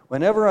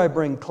 Whenever I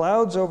bring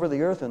clouds over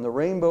the earth and the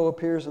rainbow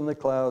appears in the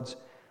clouds,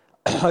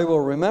 I will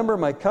remember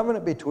my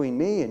covenant between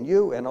me and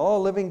you and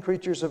all living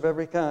creatures of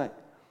every kind.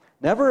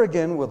 Never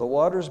again will the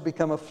waters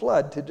become a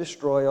flood to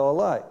destroy all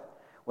life.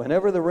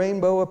 Whenever the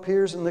rainbow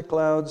appears in the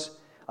clouds,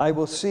 I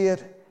will see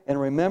it and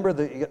remember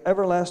the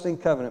everlasting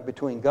covenant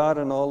between God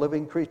and all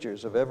living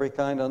creatures of every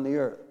kind on the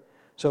earth."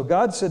 So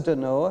God said to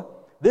Noah,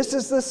 "This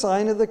is the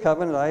sign of the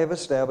covenant I have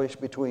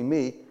established between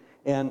me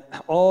and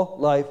all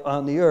life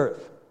on the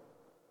earth."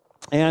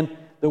 And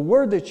the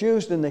word that's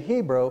used in the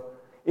Hebrew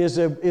is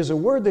a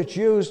word that's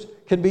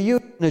can be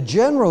used in a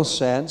general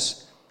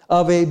sense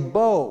of a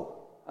bow.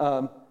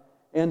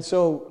 And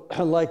so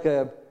like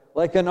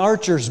an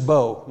archer's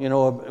bow,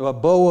 a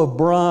bow of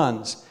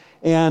bronze.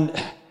 And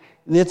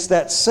it's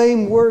that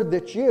same word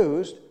that's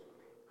used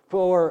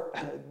for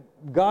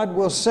God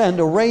will send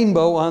a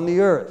rainbow on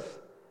the earth.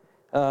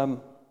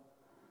 And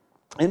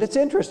it's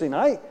interesting.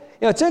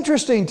 It's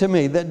interesting to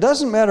me that it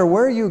doesn't matter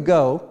where you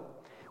go,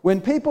 when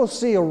people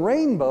see a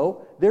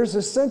rainbow, there's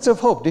a sense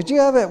of hope. Did you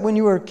have it when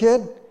you were a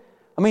kid?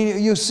 I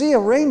mean, you see a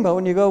rainbow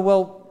and you go,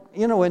 well,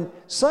 and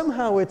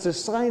somehow it's a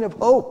sign of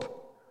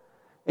hope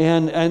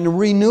and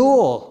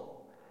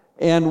renewal.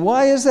 And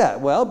why is that?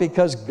 Well,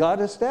 because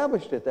God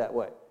established it that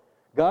way.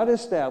 God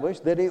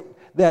established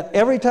that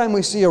every time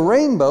we see a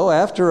rainbow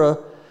after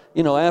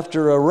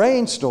a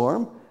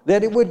rainstorm,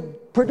 that it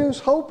would produce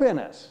hope in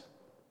us.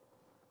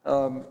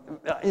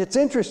 It's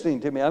interesting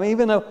to me. I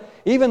mean,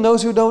 even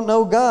those who don't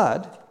know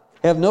God,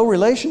 have no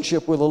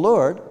relationship with the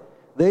Lord,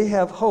 they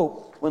have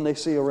hope when they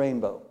see a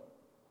rainbow.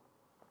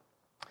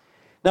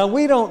 Now,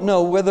 we don't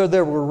know whether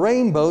there were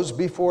rainbows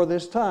before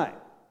this time.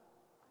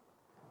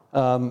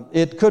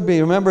 It could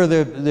be, remember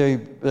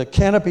the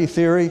canopy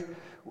theory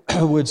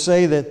would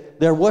say that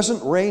there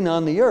wasn't rain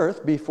on the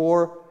earth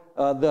before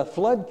the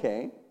flood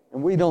came,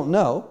 and we don't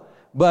know,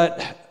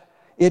 but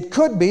it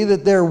could be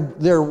that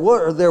there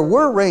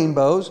were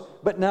rainbows,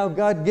 but now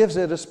God gives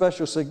it a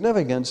special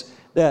significance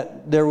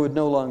that there would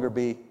no longer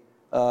be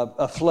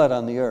a flood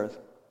on the earth.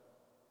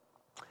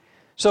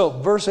 So,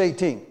 verse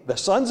 18, the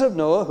sons of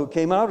Noah who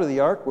came out of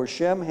the ark were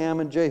Shem, Ham,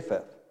 and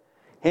Japheth.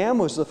 Ham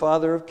was the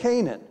father of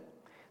Canaan.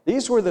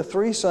 These were the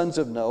three sons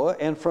of Noah,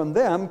 and from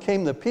them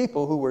came the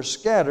people who were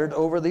scattered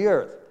over the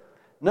earth.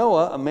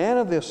 Noah, a man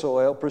of the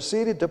soil,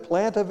 proceeded to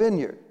plant a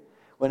vineyard.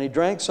 When he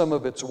drank some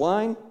of its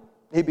wine,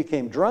 he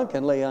became drunk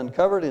and lay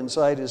uncovered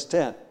inside his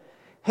tent.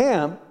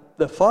 Ham,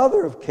 the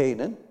father of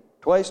Canaan,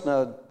 twice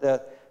now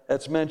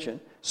that's mentioned,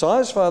 saw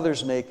his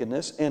father's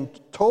nakedness and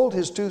told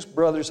his two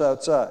brothers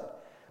outside.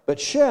 But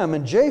Shem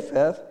and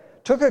Japheth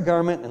took a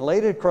garment and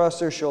laid it across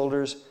their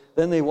shoulders.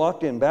 Then they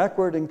walked in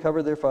backward and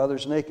covered their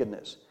father's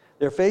nakedness.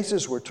 Their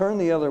faces were turned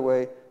the other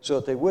way so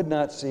that they would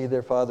not see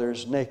their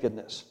father's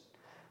nakedness.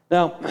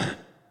 Now,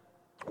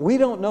 we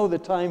don't know the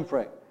time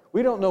frame.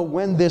 We don't know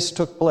when this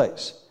took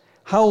place,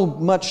 how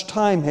much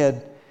time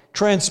had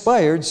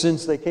transpired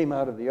since they came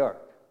out of the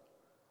ark.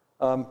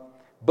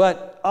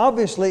 But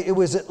obviously it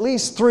was at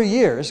least 3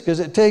 years, because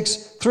it takes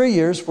 3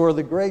 years for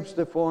the grapes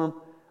to form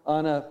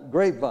on a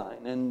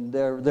grapevine. And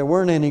there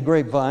weren't any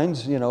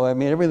grapevines,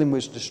 everything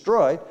was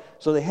destroyed.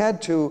 So they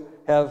had to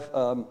have,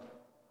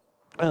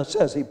 it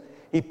says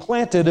he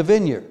planted a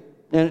vineyard,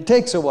 and it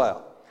takes a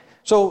while.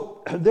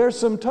 So there's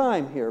some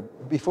time here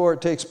before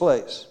it takes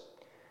place,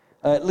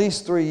 at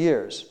least 3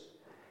 years.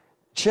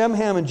 Shem,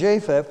 Ham, and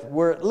Japheth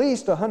were at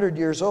least 100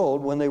 years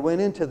old when they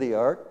went into the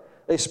ark.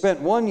 They spent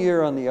 1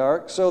 year on the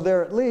ark, so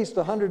they're at least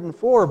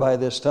 104 by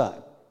this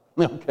time.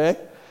 Okay?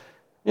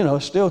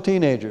 Still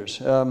teenagers.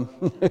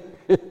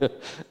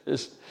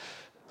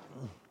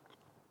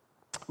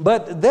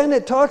 But then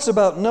it talks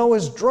about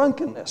Noah's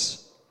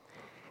drunkenness.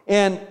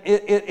 And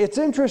it's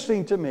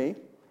interesting to me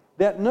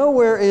that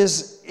nowhere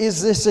is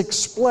this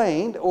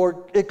explained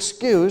or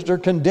excused or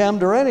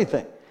condemned or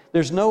anything.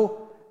 There's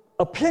no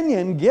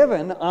opinion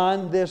given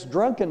on this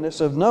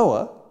drunkenness of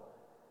Noah.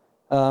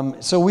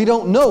 So we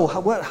don't know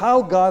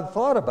how God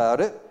thought about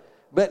it,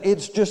 but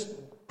it's just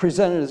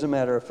presented as a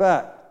matter of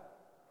fact.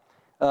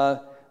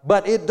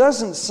 But it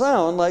doesn't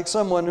sound like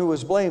someone who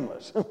was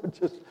blameless.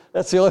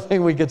 That's the only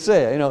thing we could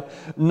say.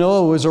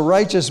 Noah was a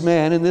righteous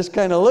man, and this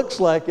kind of looks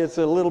like it's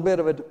a little bit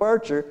of a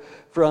departure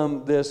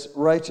from this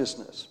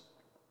righteousness.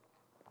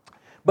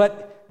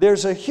 But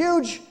there's a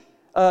huge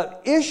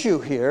issue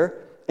here,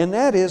 and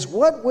that is,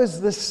 what was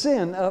the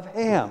sin of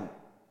Ham?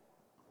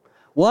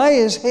 Why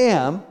is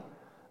Ham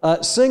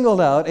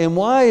singled out, and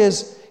why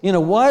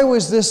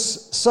was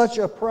this such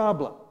a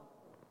problem?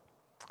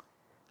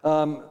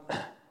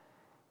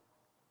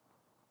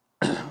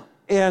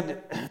 And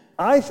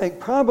I think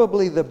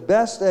probably the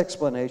best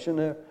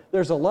explanation,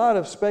 there's a lot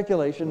of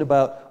speculation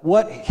about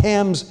what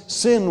Ham's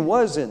sin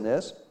was in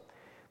this,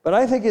 but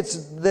I think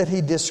it's that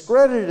he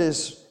discredited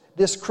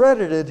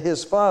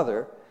his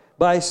father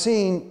by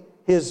seeing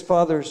his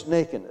father's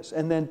nakedness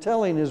and then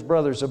telling his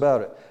brothers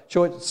about it.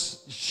 So it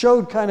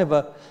showed kind of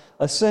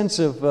a sense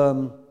of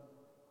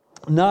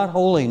not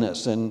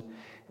holiness and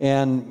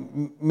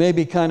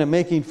maybe kind of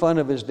making fun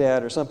of his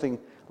dad or something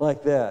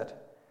like that.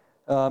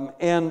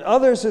 And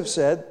others have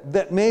said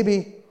that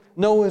maybe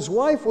Noah's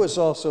wife was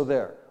also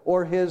there,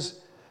 or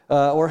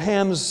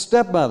Ham's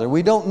stepmother.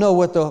 We don't know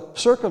what the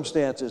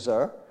circumstances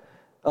are.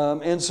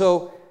 And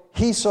so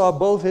he saw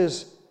both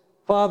his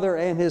father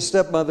and his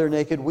stepmother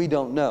naked. We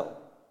don't know.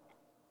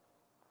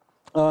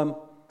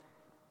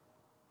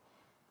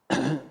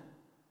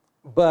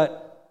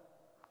 But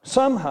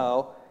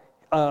somehow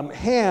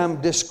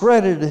Ham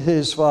discredited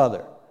his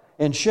father,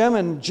 and Shem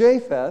and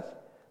Japheth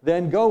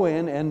then go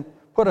in and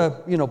put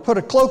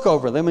a cloak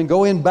over them and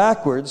go in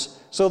backwards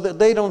so that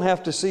they don't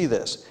have to see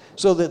this,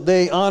 so that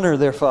they honor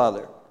their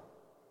father.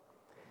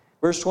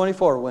 Verse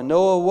 24, when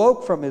Noah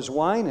awoke from his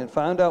wine and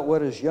found out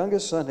what his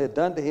youngest son had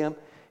done to him,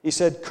 he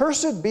said,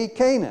 "Cursed be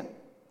Canaan.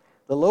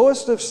 The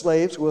lowest of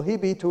slaves will he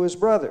be to his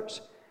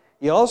brothers."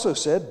 He also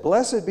said,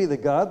 "Blessed be the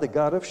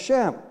God of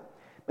Shem.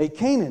 May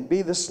Canaan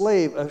be the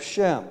slave of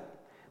Shem.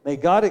 May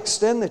God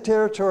extend the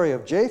territory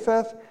of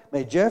Japheth.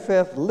 May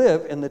Japheth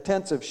live in the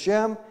tents of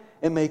Shem,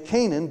 and may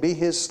Canaan be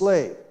his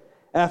slave."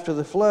 After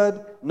the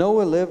flood,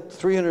 Noah lived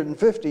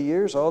 350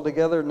 years.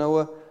 Altogether,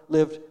 Noah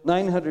lived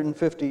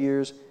 950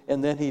 years,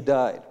 and then he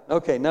died.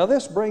 Okay, now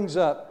this brings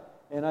up,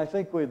 and I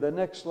think with the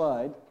next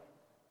slide,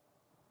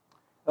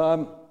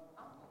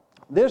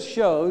 this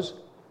shows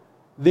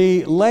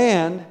the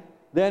land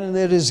then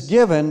that is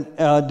given,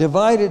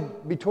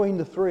 divided between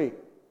the three.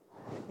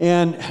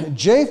 And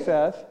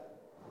Japheth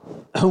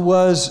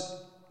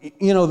was,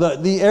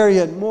 the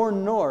area more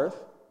north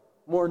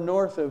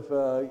of,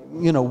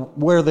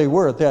 where they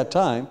were at that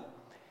time.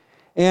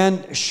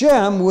 And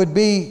Shem would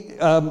be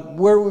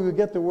where we would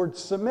get the word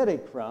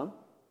Semitic from,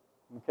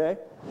 okay?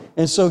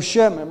 And so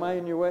Shem, am I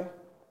in your way?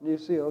 Do you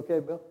see okay,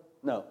 Bill?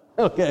 No.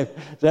 Okay,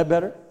 is that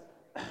better?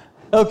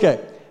 Okay,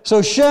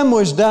 so Shem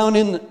was down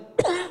in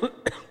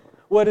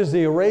what is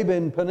the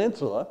Arabian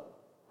Peninsula,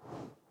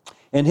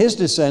 and his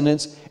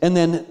descendants, and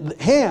then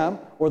Ham,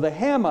 or the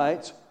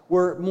Hamites,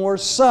 were more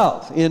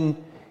south in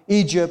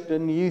Egypt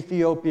and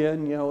Ethiopia,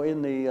 and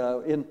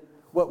in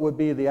what would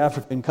be the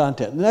African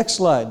continent. Next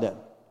slide, then.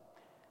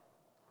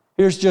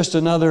 Here's just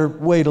another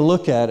way to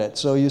look at it.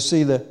 So you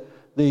see the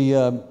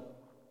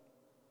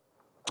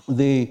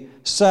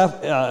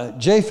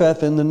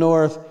Japheth in the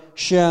north,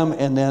 Shem,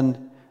 and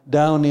then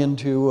down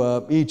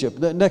into Egypt.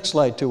 The next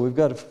slide, too. We've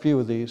got a few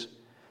of these.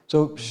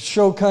 So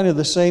show kind of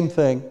the same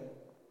thing.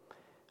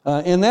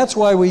 And that's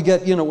why we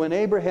get, when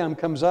Abraham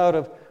comes out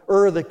of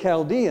Ur of the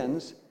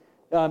Chaldeans,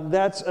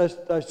 that's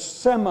a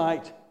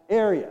Semite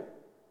area,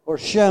 or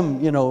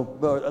Shem,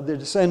 the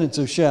descendants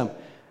of Shem,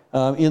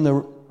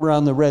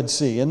 around the Red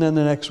Sea. And then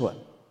the next one.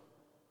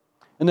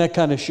 And that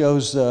kind of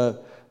shows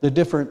the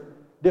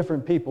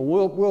different people.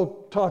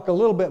 We'll talk a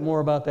little bit more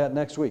about that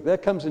next week.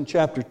 That comes in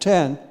chapter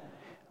 10,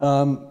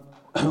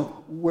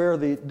 where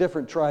the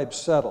different tribes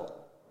settle.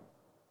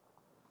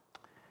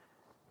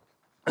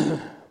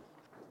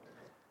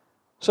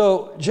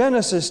 So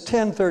Genesis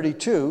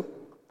 10:32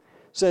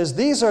 says,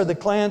 "These are the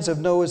clans of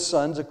Noah's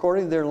sons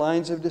according to their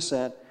lines of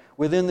descent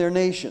within their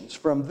nations.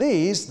 From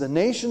these the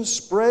nations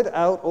spread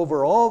out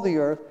over all the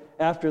earth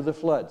after the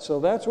flood."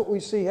 So that's what we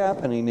see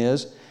happening,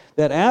 is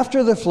that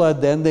after the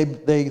flood then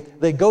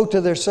they go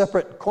to their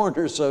separate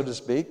corners, so to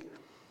speak.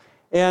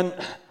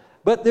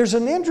 But there's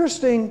an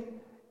interesting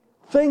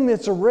thing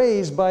that's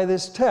raised by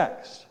this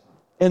text,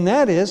 and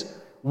that is,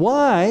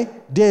 why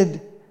did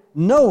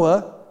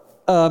Noah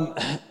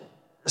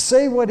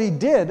say what he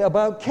did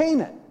about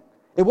Canaan?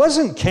 It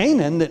wasn't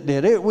Canaan that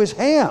did it, it was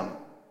Ham.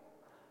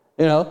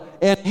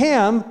 And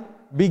Ham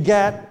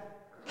begat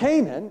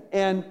Canaan,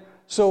 and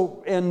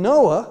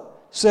Noah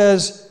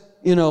says,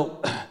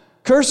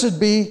 "Cursed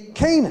be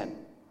Canaan."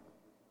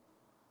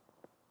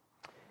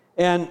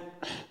 And,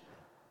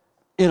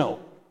 the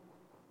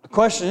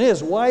question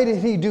is, why did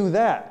he do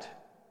that?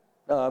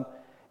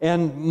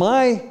 And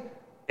my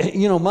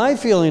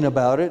feeling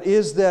about it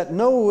is that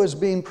Noah was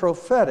being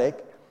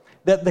prophetic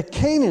that the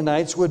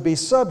Canaanites would be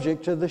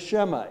subject to the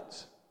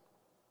Shemites.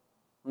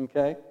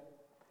 Okay?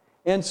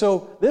 And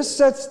so this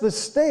sets the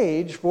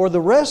stage for the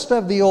rest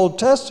of the Old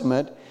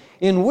Testament,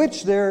 in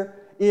which there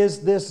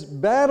is this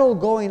battle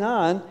going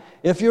on.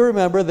 If you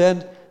remember,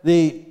 then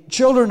the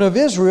children of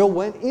Israel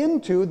went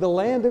into the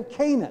land of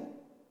Canaan.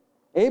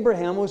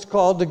 Abraham was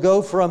called to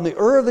go from the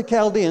Ur of the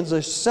Chaldeans,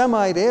 a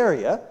Semite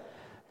area,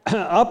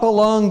 up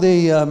along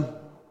the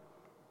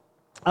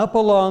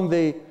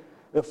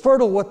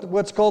fertile,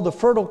 what's called the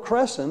Fertile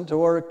Crescent,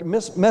 or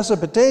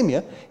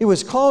Mesopotamia. He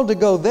was called to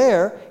go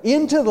there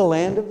into the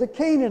land of the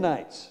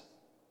Canaanites.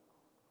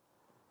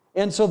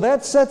 And so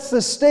that sets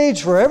the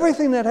stage for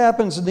everything that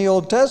happens in the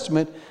Old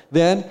Testament,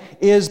 then,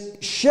 is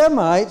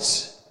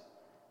Shemites,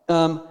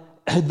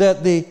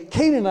 that the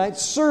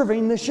Canaanites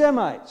serving the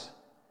Shemites.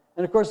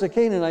 And of course the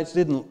Canaanites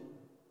didn't,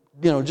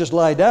 just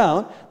lie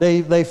down.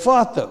 They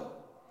fought them.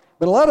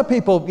 But a lot of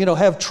people,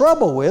 have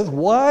trouble with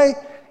why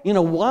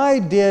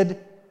did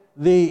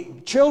the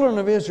children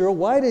of Israel,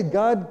 why did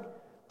God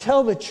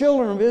tell the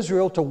children of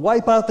Israel to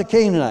wipe out the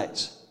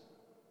Canaanites?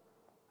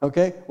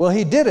 Okay? Well,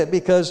 he did it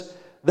because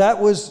that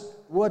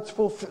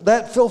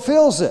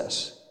fulfills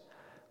this.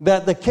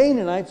 That the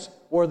Canaanites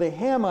or the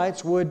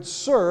Hamites would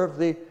serve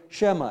the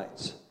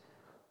Shemites.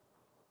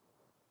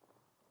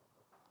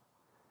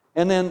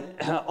 And then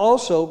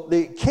also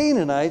the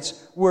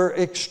Canaanites were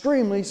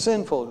extremely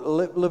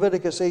sinful.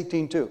 Leviticus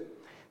 18:2.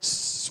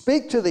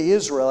 Speak to the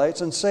Israelites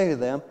and say to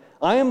them,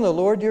 I am the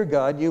Lord your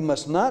God. You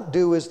must not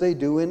do as they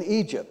do in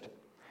Egypt,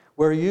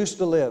 where you used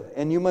to live.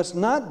 And you must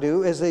not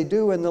do as they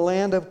do in the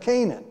land of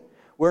Canaan,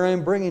 where I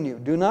am bringing you.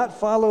 Do not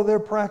follow their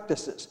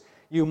practices.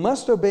 You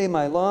must obey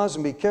my laws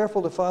and be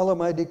careful to follow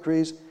my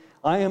decrees.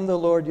 I am the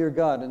Lord your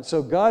God. And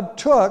so God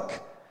took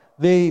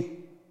the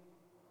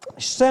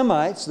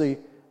Semites, the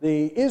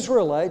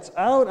Israelites,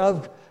 out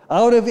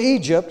of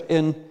Egypt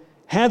and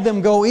had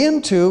them go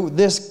into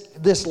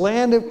this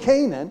land of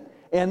Canaan,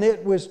 and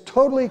it was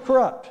totally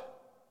corrupt.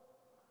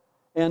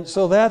 And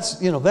so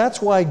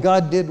that's why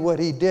God did what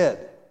he did.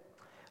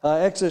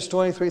 Exodus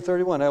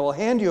 23:31. I will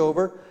hand you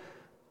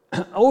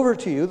over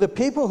to you the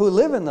people who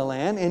live in the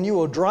land, and you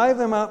will drive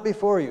them out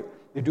before you.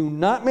 You do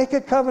not make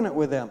a covenant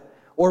with them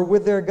or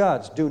with their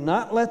gods. Do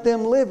not let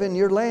them live in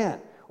your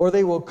land, or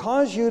they will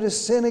cause you to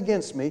sin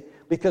against me,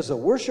 because the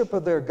worship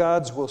of their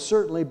gods will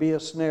certainly be a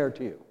snare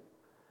to you.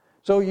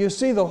 So you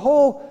see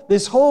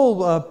this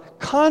whole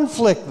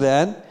conflict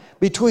then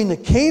between the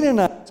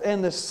Canaanites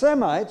and the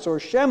Semites or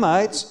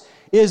Shemites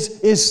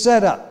is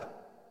set up.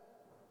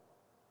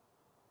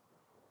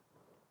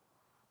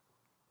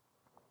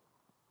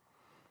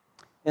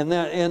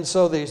 And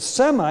so the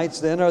Semites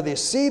then are the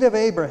seed of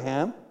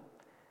Abraham,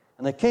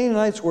 and the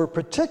Canaanites were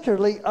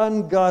particularly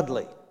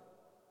ungodly.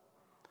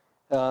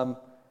 And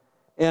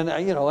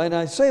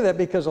I say that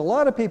because a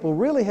lot of people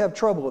really have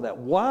trouble with that.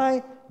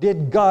 Why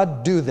did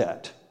God do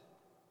that?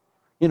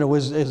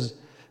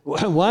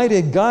 Why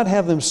did God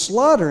have them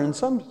slaughter, in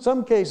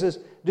some cases,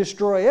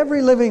 destroy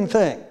every living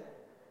thing?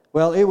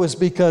 Well, it was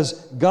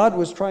because God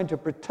was trying to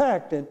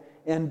protect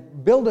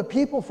and build a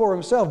people for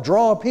himself,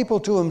 draw a people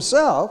to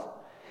himself,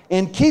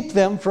 and keep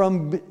them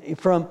from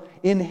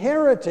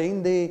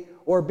inheriting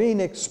or being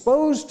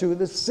exposed to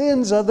the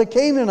sins of the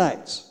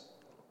Canaanites.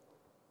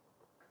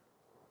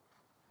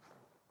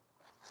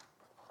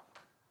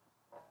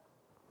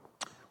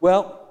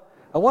 Well,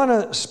 I want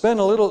to spend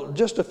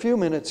just a few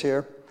minutes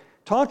here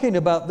talking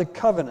about the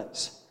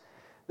covenants.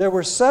 There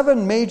were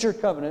 7 major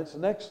covenants.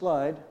 Next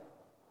slide.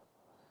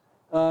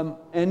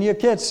 And you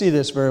can't see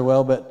this very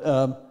well,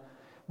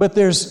 but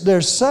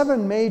there's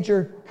 7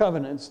 major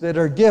covenants that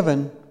are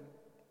given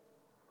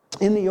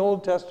in the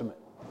Old Testament.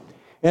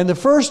 And the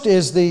first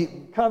is the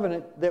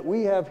covenant that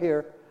we have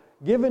here,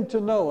 given to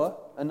Noah,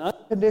 an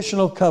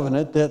unconditional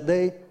covenant that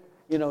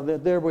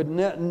that there would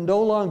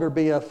no longer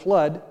be a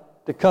flood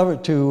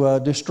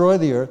to destroy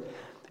the earth.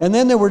 And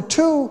then there were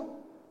 2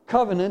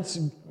 covenants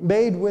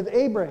made with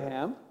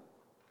Abraham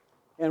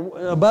and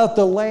about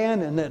the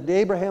land, and that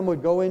Abraham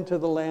would go into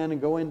the land and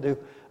go into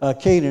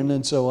Canaan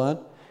and so on.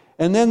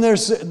 And then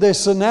there's the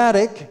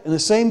Sinaitic, and the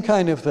same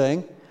kind of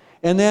thing.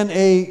 And then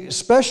a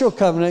special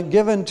covenant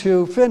given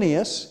to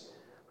Phineas,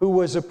 who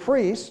was a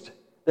priest,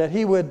 that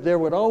there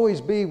would always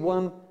be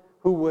one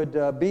who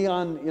would be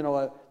on,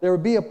 there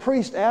would be a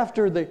priest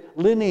after the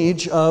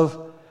lineage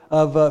of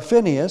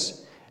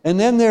Phineas. And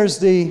then there's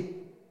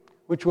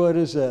which one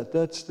is that?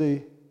 That's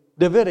the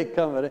Davidic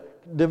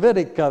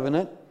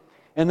covenant.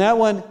 And that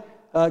one,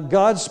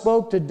 God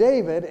spoke to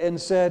David and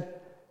said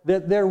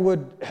that there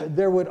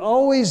would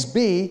always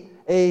be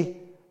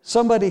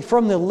somebody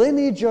from the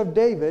lineage of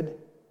David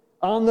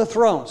on the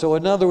throne. So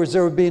in other words,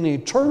 there would be an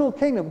eternal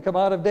kingdom come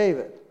out of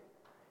David.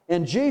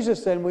 And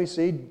Jesus, then we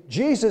see,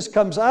 Jesus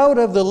comes out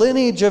of the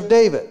lineage of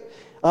David,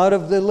 out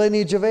of the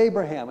lineage of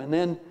Abraham,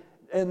 and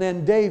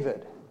then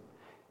David.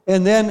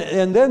 And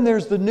then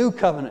there's the new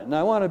covenant. And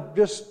I want to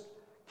just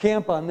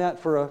camp on that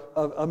for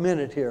a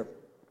minute here.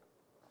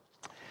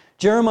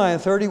 Jeremiah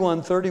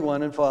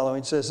 31:31 and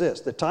following says this: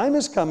 The time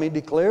is coming,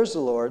 declares the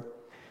Lord,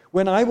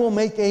 when I will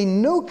make a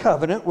new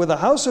covenant with the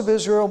house of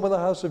Israel and with the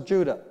house of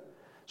Judah.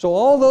 So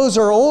all those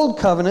are old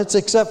covenants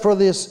except for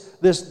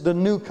the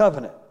new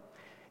covenant.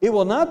 It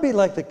will not be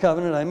like the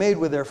covenant I made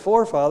with their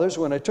forefathers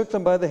when I took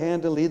them by the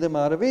hand to lead them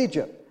out of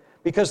Egypt,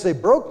 because they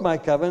broke my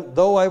covenant,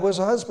 though I was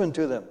a husband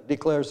to them,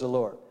 declares the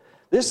Lord.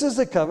 This is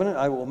the covenant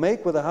I will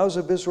make with the house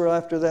of Israel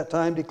after that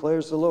time,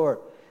 declares the Lord.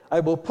 I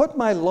will put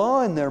my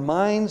law in their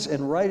minds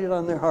and write it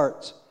on their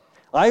hearts.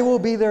 I will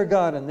be their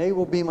God, and they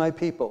will be my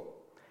people.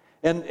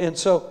 And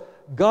so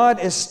God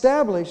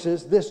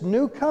establishes this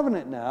new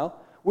covenant now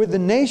with the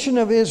nation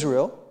of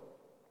Israel.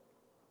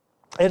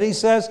 And he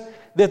says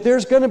that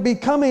there's going to be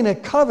coming a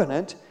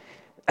covenant.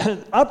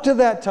 Up to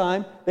that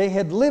time, they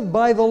had lived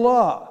by the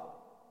law.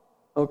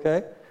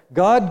 Okay?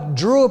 God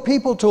drew a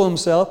people to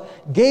himself,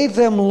 gave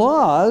them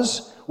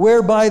laws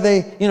whereby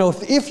they,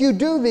 if you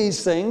do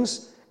these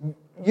things,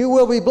 you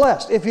will be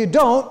blessed. If you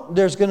don't,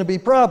 there's going to be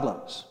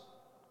problems.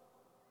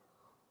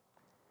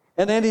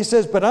 And then he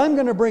says, but I'm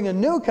going to bring a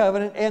new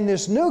covenant, and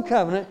this new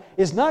covenant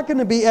is not going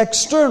to be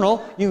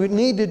external. You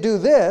need to do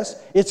this.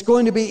 It's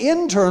going to be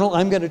internal.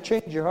 I'm going to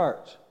change your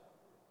hearts.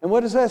 And what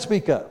does that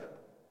speak of?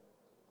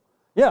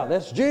 Yeah,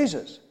 that's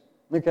Jesus.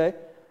 Okay?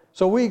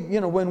 So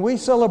when we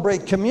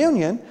celebrate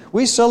communion,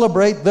 we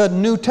celebrate the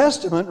New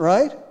Testament,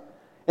 right?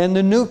 And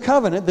the new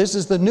covenant. This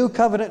is the new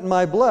covenant in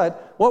my blood.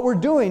 What we're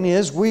doing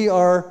is we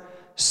are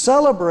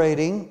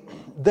celebrating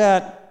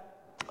that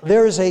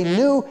there is a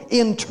new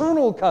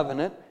internal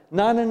covenant,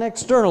 not an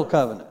external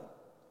covenant.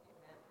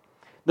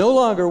 No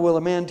longer will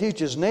a man teach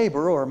his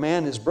neighbor or a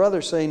man his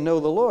brother, saying, know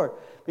the Lord,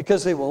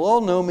 because they will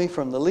all know me,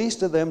 from the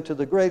least of them to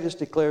the greatest,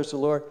 declares the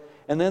Lord.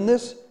 And then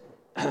this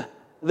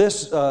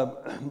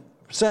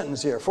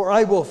sentence here, for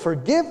I will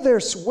forgive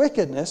their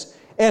wickedness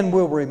and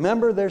will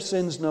remember their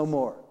sins no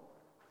more.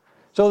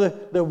 So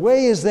the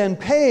way is then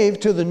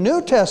paved to the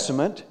New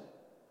Testament,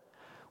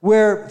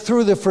 where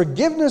through the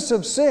forgiveness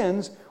of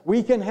sins,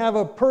 we can have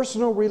a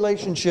personal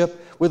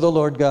relationship with the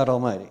Lord God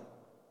Almighty.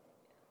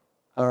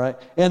 All right?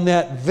 And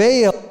that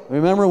veil,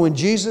 remember when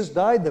Jesus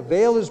died, the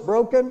veil is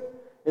broken,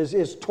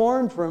 is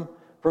torn from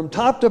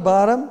top to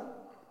bottom,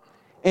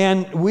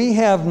 and we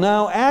have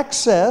now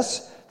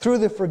access through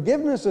the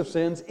forgiveness of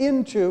sins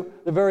into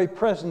the very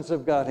presence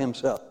of God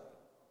himself.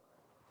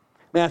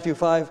 Matthew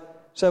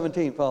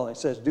 5:17 following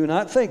says, do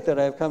not think that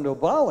I have come to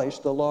abolish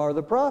the law or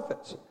the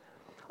prophets.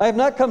 I have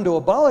not come to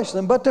abolish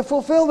them, but to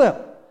fulfill them.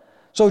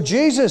 So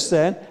Jesus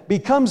then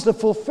becomes the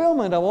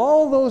fulfillment of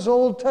all those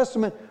Old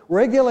Testament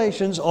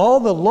regulations, all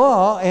the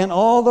law and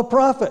all the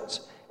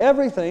prophets.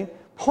 Everything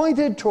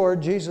pointed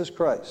toward Jesus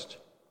Christ.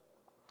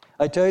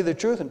 I tell you the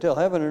truth, until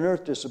heaven and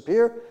earth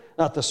disappear,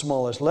 not the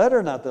smallest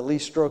letter, not the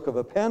least stroke of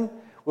a pen,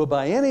 will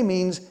by any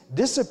means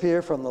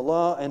disappear from the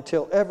law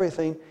until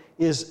everything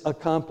is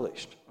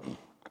accomplished.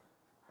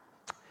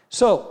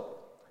 So,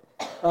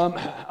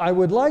 I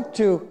would like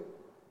to,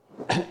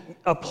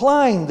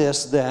 applying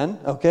this then,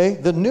 okay,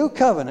 the new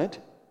covenant,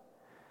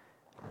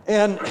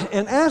 and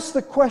ask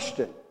the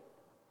question,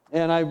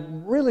 and I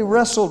really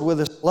wrestled with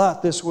this a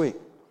lot this week,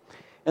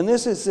 and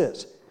this is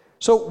this.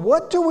 So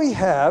what do we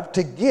have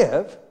to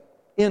give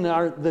in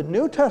the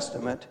New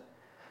Testament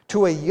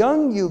to a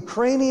young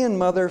Ukrainian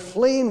mother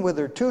fleeing with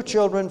her 2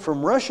 children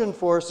from Russian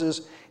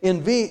forces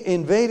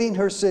invading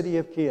her city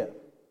of Kiev?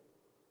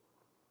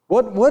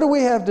 What do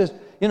we have to,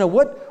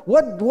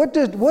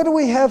 what do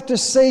we have to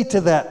say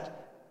to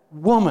that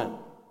woman?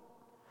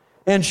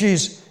 And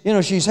she's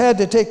had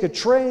to take a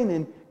train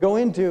and go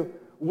into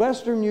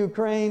Western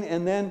Ukraine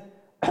and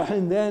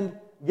then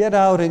get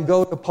out and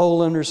go to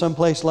Poland or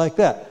someplace like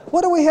that.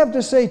 What do we have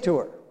to say to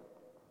her?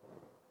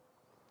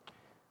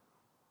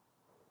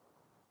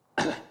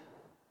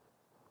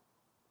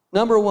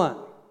 Number one,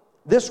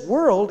 this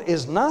world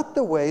is not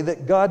the way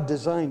that God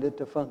designed it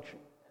to function.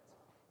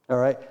 All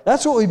right?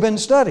 That's what we've been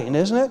studying,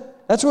 isn't it?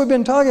 That's what we've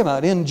been talking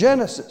about in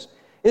Genesis.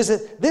 Is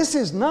that this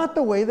is not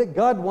the way that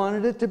God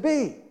wanted it to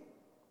be.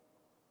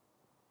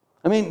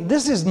 I mean,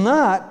 this is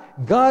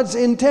not God's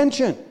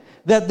intention,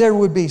 that there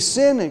would be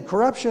sin and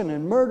corruption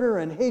and murder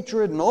and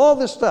hatred and all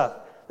the stuff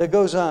that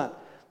goes on.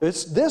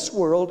 This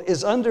world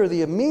is under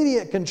the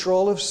immediate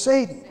control of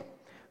Satan,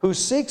 who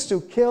seeks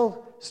to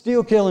kill,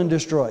 steal, kill, and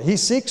destroy. He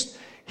seeks,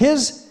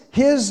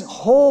 his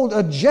whole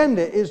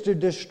agenda is to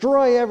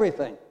destroy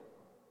everything.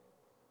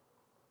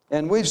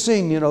 And we've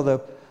seen, if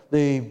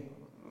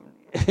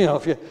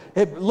you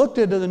have looked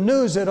into the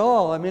news at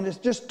all, I mean, it's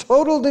just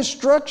total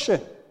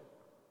destruction.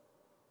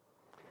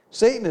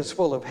 Satan is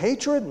full of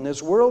hatred, and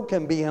this world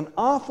can be an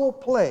awful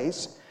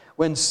place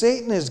when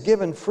Satan is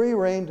given free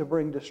rein to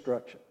bring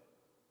destruction.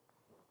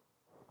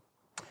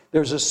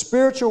 There's a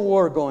spiritual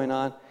war going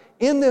on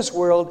in this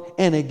world,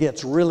 and it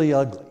gets really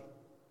ugly.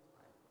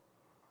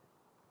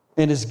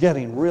 And it's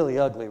getting really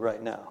ugly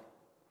right now.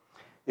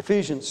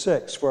 Ephesians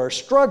 6, for our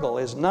struggle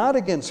is not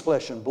against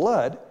flesh and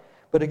blood,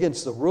 but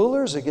against the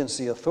rulers, against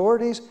the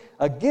authorities,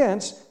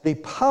 against the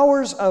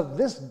powers of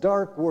this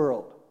dark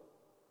world.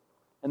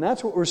 And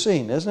that's what we're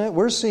seeing, isn't it?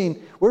 We're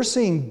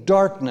seeing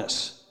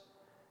darkness,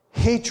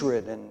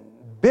 hatred, and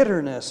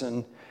bitterness,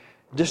 and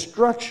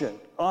destruction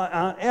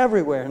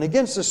everywhere and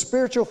against the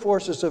spiritual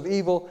forces of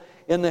evil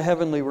in the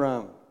heavenly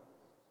realm.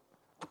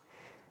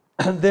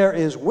 There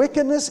is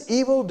wickedness,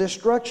 evil,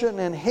 destruction,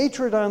 and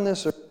hatred on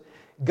this earth.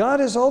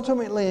 God is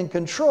ultimately in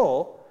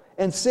control,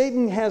 and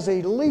Satan has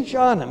a leash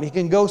on him. He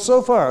can go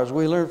so far, as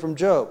we learned from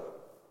Job.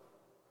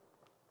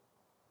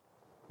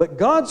 But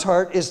God's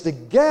heart is to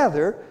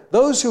gather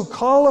those who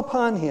call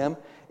upon Him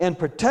and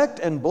protect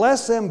and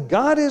bless them.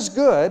 God is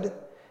good,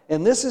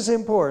 and this is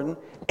important,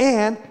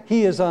 and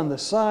He is on the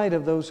side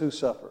of those who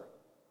suffer.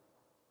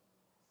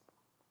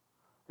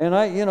 And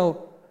a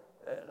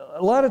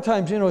lot of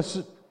times,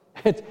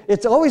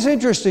 it's always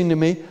interesting to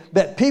me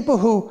that people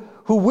who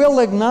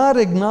will not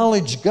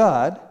acknowledge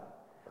God,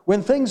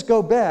 when things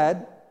go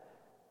bad,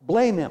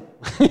 blame Him.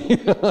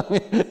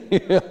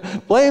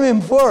 Blame Him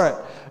for it.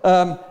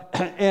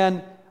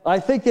 And I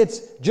think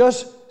it's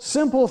just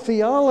simple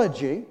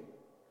theology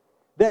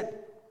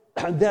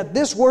that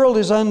this world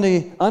is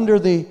under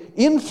the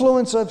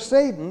influence of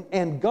Satan,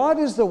 and God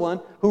is the one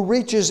who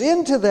reaches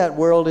into that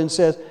world and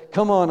says,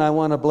 come on, I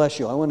want to bless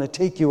you. I want to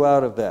take you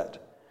out of that.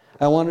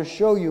 I want to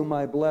show you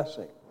my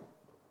blessing.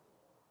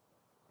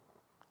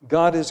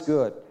 God is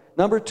good.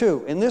 Number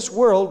 2, in this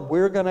world,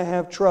 we're going to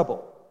have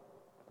trouble.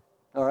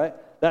 All right?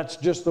 That's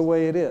just the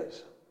way it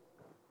is.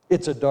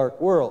 It's a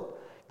dark world.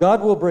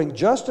 God will bring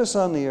justice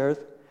on the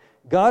earth.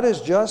 God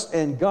is just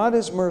and God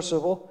is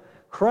merciful.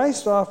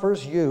 Christ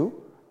offers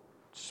you,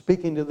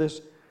 speaking to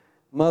this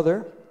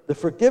mother, the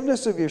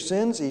forgiveness of your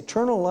sins,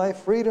 eternal life,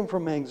 freedom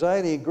from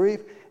anxiety and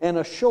grief, and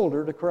a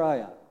shoulder to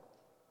cry on.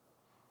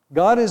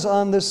 God is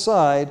on the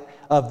side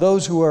of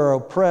those who are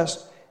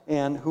oppressed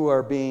and who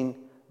are being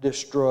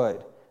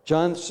destroyed.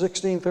 John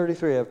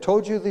 16:33, I've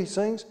told you these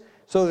things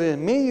so that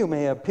in me you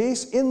may have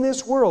peace. In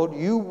this world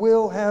you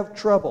will have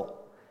trouble.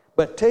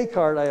 But take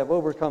heart, I have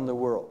overcome the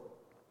world.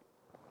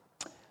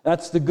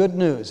 That's the good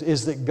news,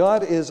 is that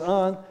God is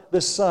on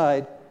the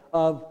side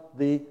of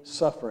the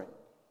suffering.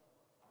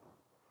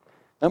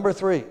 Number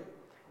 3,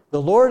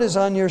 the Lord is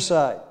on your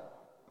side.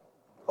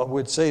 I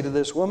would say to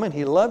this woman,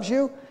 He loves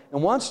you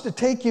and wants to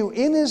take you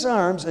in His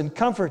arms and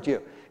comfort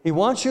you. He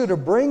wants you to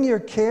bring your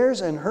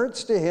cares and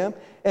hurts to Him,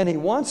 and He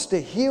wants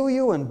to heal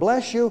you and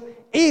bless you,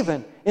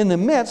 even in the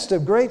midst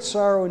of great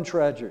sorrow and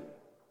tragedy.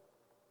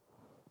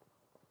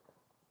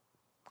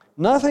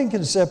 Nothing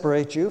can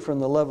separate you from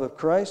the love of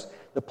Christ.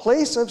 The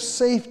place of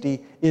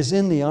safety is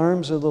in the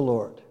arms of the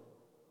Lord,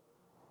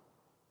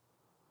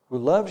 who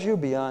loves you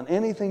beyond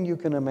anything you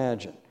can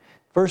imagine.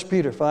 1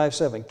 Peter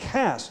 5:7,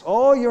 cast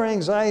all your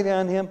anxiety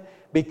on Him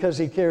because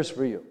He cares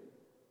for you.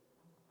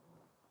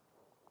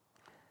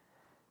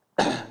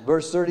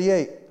 Verse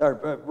 38,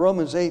 or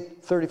Romans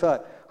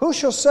 8:35, who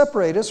shall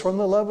separate us from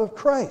the love of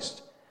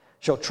Christ?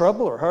 Shall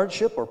trouble or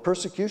hardship or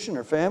persecution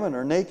or famine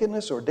or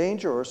nakedness or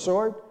danger or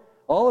sword?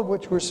 All of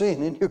which we're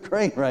seeing in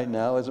Ukraine right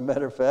now, as a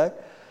matter of fact.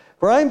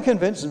 For I am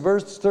convinced, in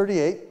verse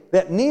 38,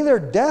 that neither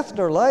death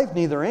nor life,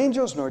 neither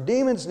angels nor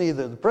demons,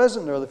 neither the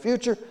present nor the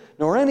future,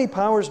 nor any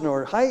powers,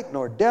 nor height,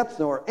 nor depth,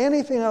 nor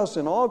anything else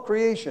in all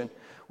creation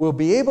will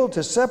be able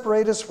to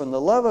separate us from the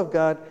love of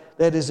God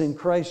that is in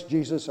Christ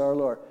Jesus our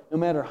Lord. No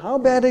matter how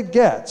bad it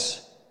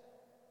gets,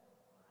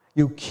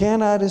 you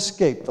cannot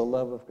escape the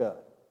love of God.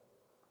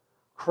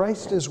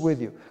 Christ is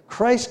with you.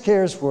 Christ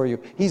cares for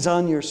you. He's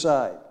on your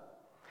side.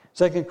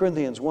 2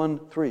 Corinthians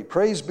 1:3,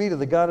 praise be to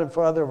the God and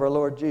Father of our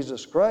Lord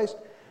Jesus Christ,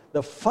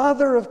 the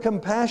Father of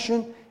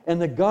compassion and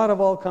the God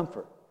of all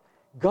comfort.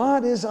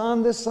 God is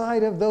on the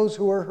side of those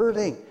who are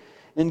hurting,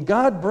 and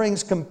God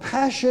brings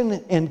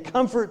compassion and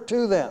comfort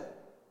to them,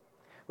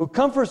 who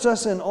comforts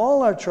us in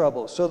all our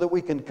troubles so that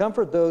we can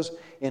comfort those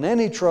in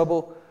any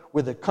trouble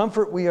with the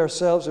comfort we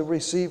ourselves have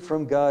received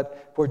from God.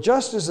 For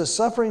just as the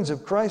sufferings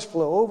of Christ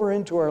flow over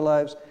into our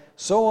lives,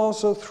 so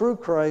also through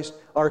Christ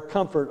our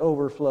comfort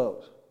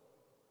overflows.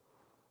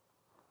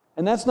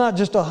 And that's not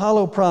just a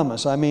hollow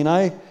promise. I mean,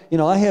 I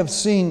have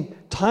seen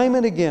time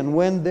and again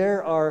when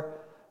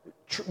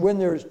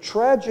there's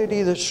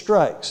tragedy that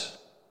strikes,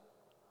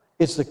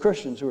 it's the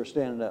Christians who are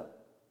standing up.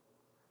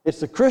 It's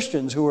the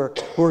Christians who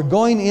are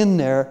going in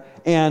there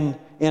and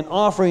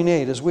offering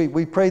aid. As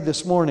we prayed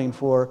this morning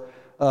for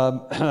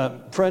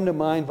a friend of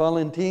mine,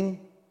 Valentin,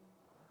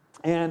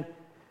 and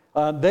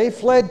they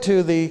fled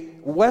to the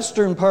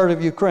western part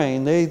of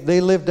Ukraine. They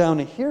lived down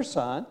in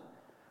Kherson,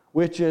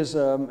 which is,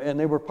 and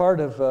they were part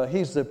of,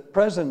 he's the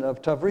president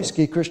of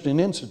Tavrisky Christian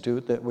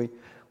Institute that we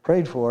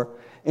prayed for.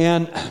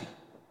 And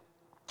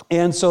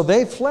so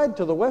they fled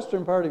to the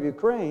western part of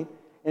Ukraine,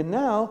 and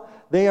now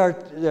they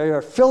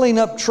are filling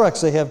up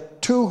trucks. They have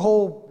two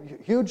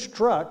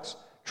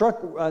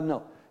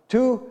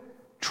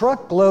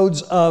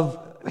truckloads of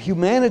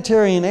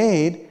humanitarian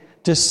aid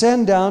to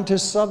send down to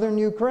southern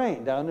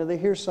Ukraine, down to the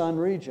Kherson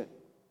region.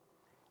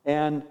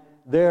 And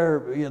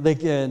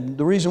the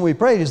reason we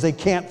prayed is they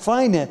can't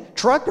find a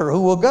trucker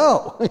who will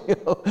go,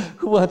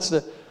 who wants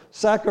to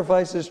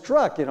sacrifice his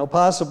truck,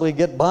 possibly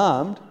get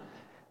bombed.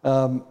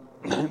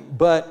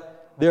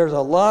 But there's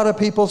a lot of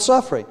people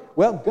suffering.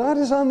 Well, God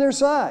is on their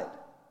side.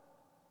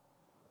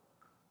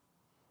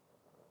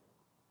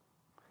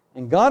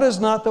 And God is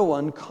not the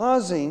one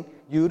causing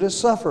you to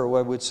suffer,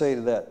 I would say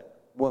to that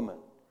woman.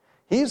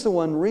 He's the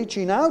one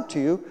reaching out to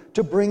you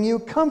to bring you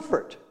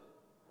comfort.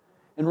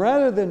 And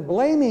rather than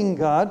blaming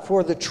God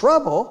for the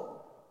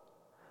trouble,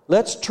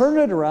 let's turn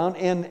it around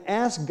and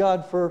ask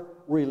God for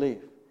relief.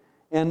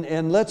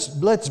 And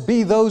let's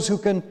be those who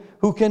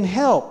can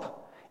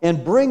help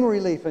and bring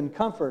relief and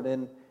comfort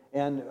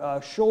and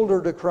a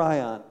shoulder to cry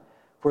on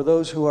for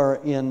those who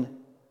are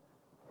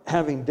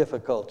having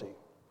difficulty.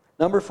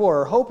 Number 4,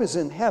 our hope is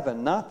in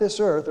heaven, not this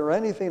earth or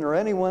anything or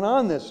anyone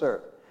on this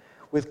earth.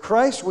 With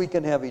Christ, we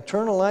can have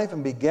eternal life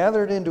and be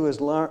gathered into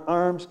His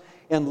arms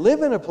and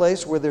live in a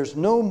place where there's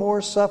no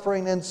more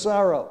suffering and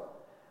sorrow,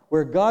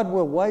 where God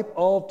will wipe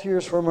all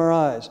tears from our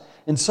eyes.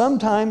 And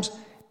sometimes,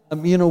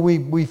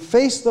 we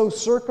face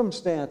those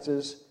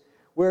circumstances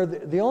where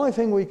the only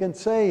thing we can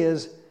say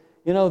is,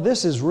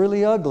 this is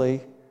really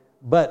ugly,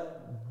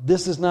 but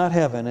this is not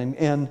heaven.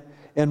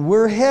 And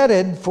we're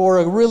headed for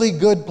a really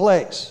good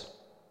place.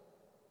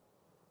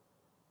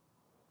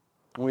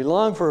 We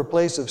long for a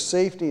place of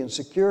safety and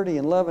security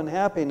and love and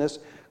happiness.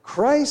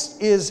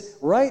 Christ is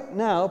right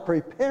now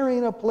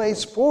preparing a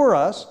place for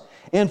us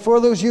and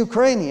for those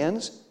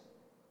Ukrainians.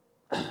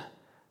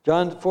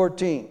 John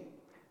 14,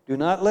 do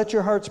not let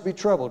your hearts be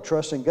troubled.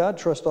 Trust in God,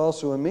 trust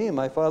also in me. In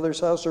my Father's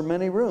house are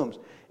many rooms.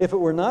 If it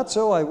were not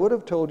so, I would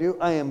have told you,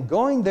 I am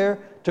going there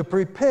to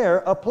prepare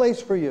a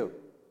place for you.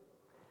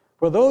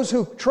 For those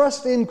who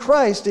trust in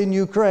Christ in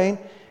Ukraine,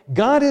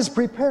 God is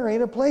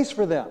preparing a place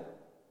for them.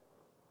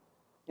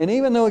 And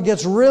even though it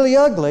gets really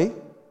ugly,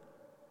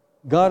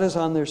 God is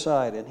on their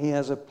side, and He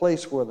has a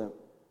place for them.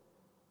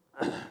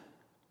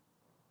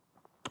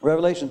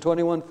 Revelation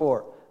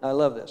 21:4. I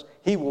love this.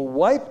 He will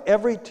wipe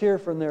every tear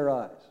from their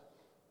eyes.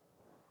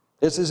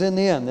 This is in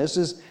the end. This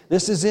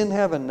is in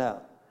heaven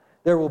now.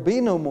 There will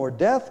be no more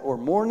death or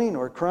mourning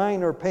or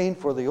crying or pain,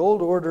 for the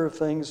old order of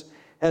things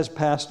has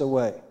passed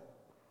away.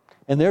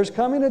 And there's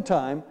coming a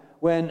time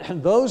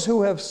when those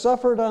who have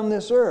suffered on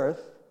this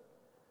earth,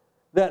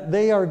 that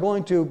they are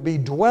going to be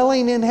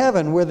dwelling in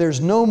heaven where there's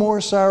no more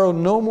sorrow,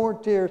 no more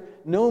tears,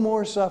 no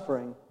more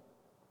suffering.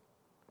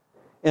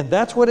 And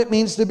that's what it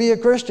means to be a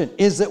Christian,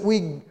 is that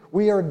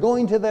we are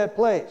going to that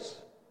place.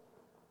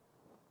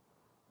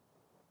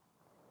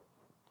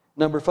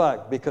 Number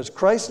 5, because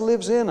Christ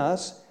lives in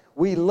us,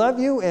 we love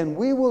you and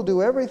we will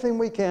do everything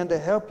we can to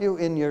help you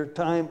in your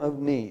time of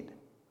need.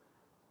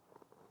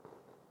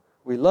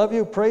 We love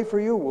you, pray for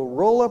you, we'll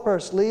roll up our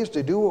sleeves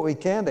to do what we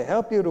can to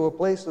help you to a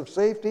place of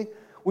safety.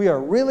 We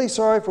are really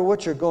sorry for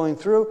what you're going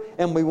through,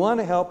 and we want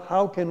to help.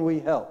 How can we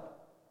help?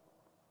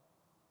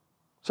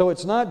 So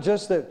it's not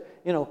just that,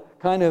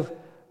 kind of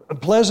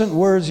pleasant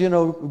words,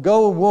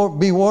 go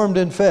be warmed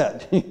and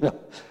fed,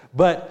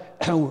 but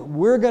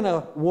we're going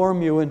to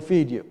warm you and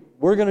feed you.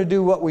 We're going to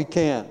do what we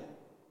can.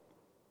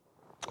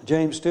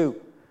 James 2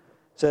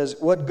 says,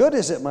 what good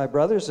is it, my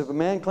brothers, if a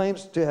man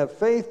claims to have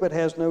faith but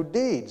has no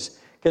deeds?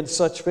 Can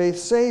such faith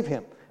save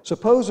him?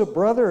 Suppose a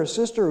brother or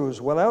sister who is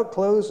without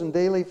clothes and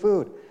daily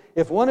food.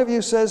 If one of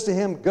you says to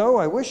him, go,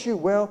 I wish you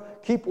well,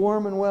 keep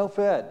warm and well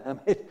fed.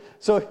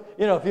 So,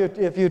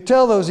 if you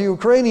tell those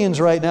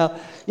Ukrainians right now,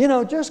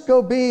 just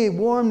go be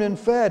warmed and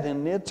fed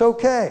and it's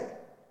okay.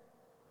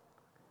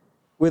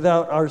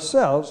 Without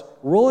ourselves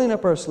rolling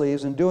up our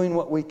sleeves and doing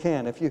what we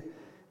can.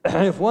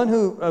 If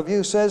one of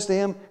you says to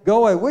him,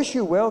 go, I wish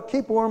you well,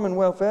 keep warm and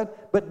well fed,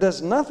 but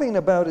does nothing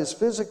about his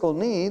physical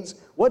needs,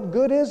 what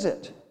good is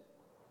it?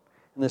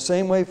 In the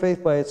same way,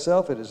 faith by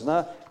itself, if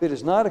it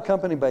is not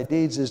accompanied by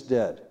deeds, is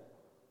dead.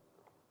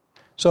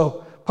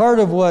 So part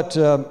of what,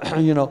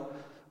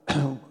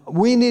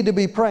 we need to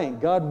be praying,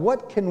 God,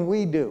 what can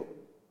we do?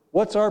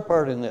 What's our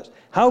part in this?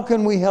 How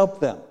can we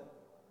help them?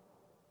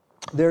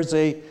 There's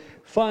a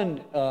fund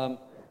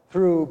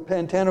through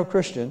Pantano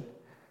Christian.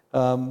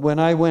 When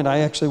I went, I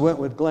actually went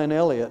with Glenn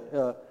Elliott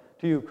to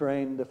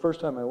Ukraine the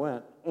first time I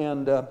went.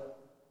 And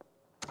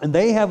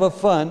they have a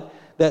fund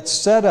that's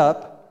set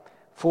up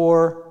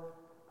for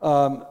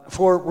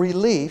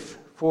relief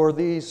for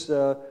these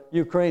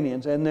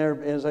Ukrainians, and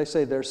as I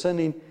say, they're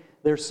sending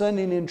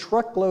in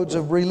truckloads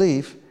of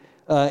relief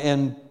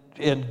and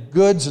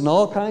goods and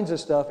all kinds of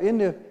stuff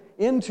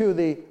into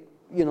the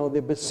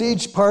the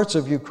besieged parts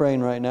of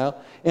Ukraine right now,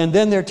 and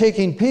then they're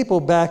taking people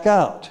back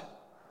out.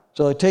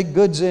 So they take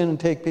goods in and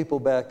take people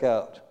back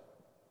out.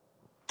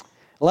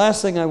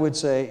 Last thing I would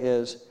say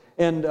is,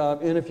 and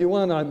if you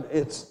want,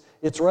 it's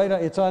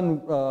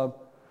on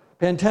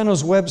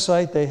Pantano's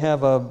website. They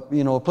have a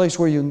place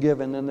where you can give,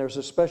 and then there's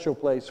a special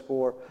place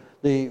for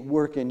the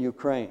work in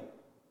Ukraine.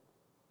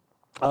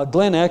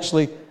 Glenn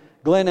actually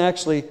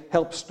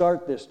helped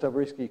start this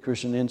Tavrisky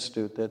Christian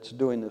Institute that's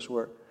doing this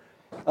work.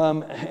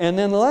 And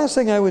then the last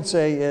thing I would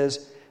say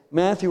is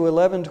Matthew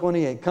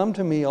 11:28. Come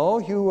to me,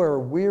 all you who are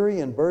weary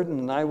and burdened,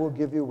 and I will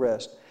give you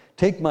rest.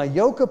 Take my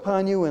yoke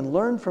upon you and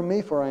learn from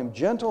me, for I am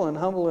gentle and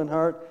humble in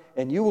heart,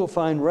 and you will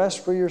find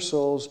rest for your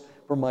souls.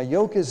 For my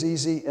yoke is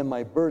easy and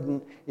my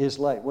burden is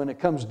light. When it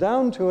comes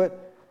down to it,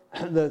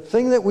 the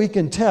thing that we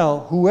can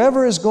tell,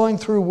 whoever is going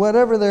through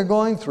whatever they're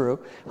going through,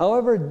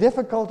 however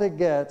difficult it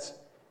gets,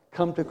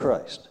 come to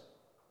Christ.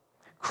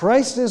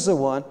 Christ is the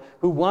one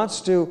who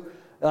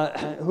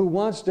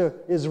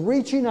is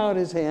reaching out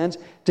his hands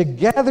to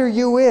gather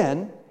you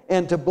in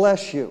and to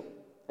bless you.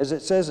 As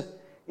it says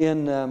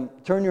in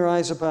Turn Your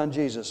Eyes Upon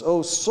Jesus.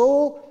 O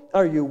soul,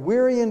 are you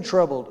weary and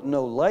troubled?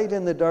 No light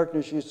in the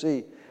darkness you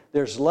see.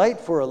 There's light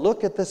for a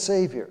look at the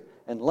Savior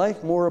and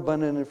life more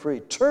abundant and free.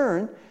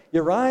 Turn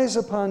your eyes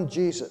upon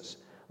Jesus.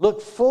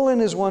 Look full in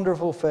his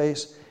wonderful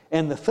face,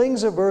 and the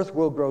things of earth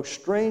will grow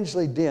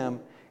strangely dim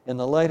in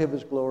the light of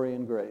his glory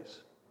and grace.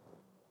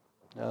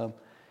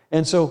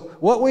 And so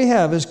what we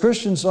have as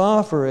Christians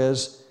offer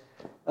is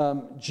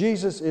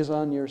Jesus is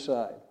on your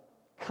side.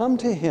 Come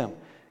to him.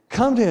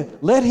 Come to him.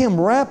 Let him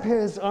wrap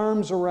his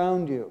arms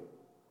around you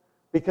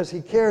because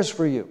he cares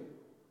for you.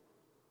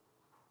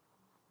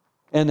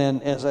 And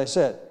then, as I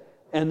said,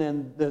 and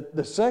then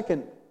the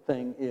second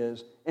thing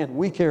is, and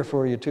we care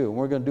for you too. And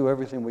we're going to do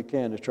everything we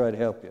can to try to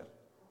help you.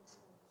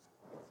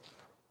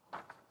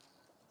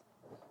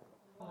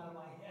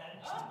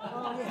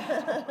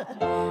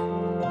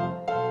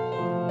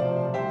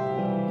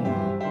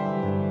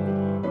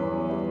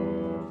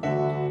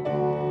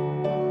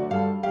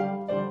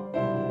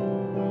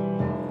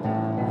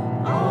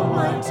 All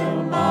my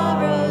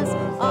tomorrows,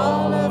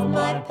 all of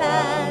my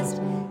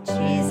past,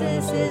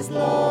 Jesus is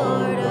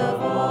Lord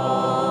of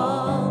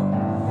all.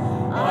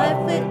 I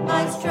quit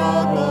my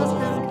struggles,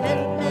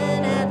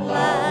 contentment at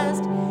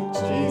last,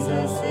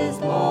 Jesus is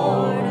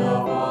Lord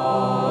of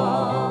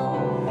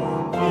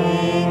all.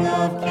 King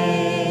of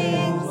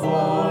kings,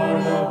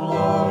 Lord of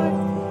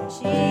lords,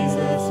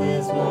 Jesus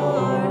is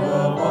Lord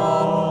of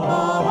all.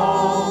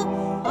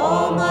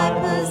 All my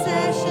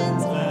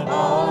possessions,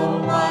 all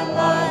of my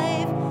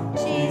life,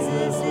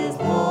 Jesus is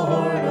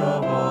Lord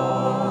of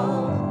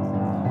all.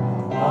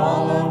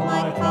 All of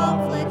my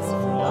conflicts,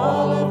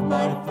 all of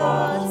my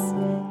thoughts,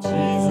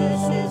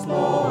 Jesus is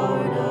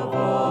Lord of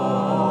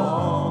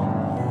all.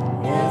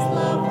 His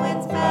love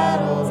wins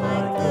battles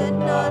I could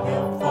not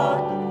have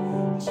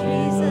fought,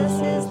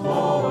 Jesus is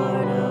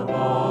Lord of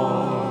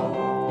all.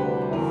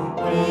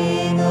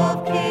 King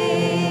of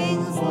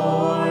kings,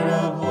 Lord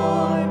of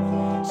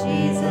lords,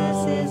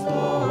 Jesus is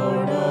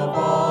Lord of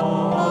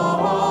all.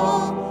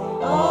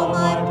 All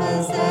my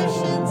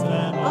possessions,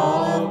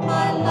 all of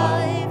my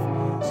life,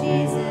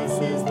 Jesus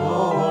is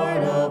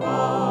Lord of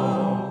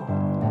all.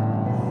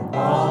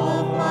 All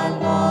of my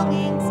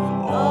longings,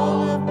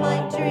 all of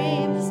my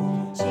dreams,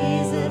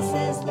 Jesus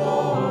is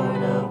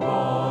Lord of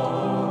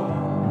all.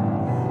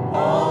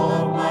 All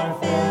of my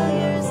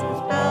failures, his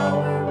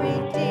power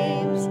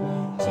redeems,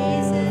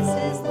 Jesus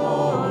is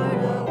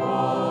Lord of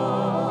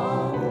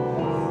all.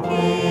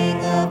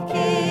 King of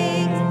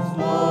kings,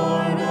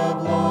 Lord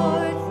of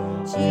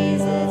lords,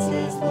 Jesus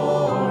is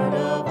Lord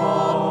of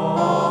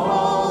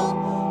all.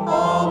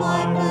 All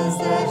my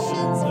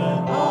possessions,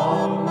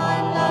 all of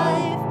my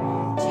life,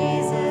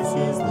 Jesus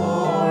is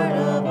Lord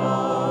of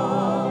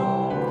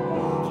all.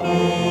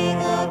 King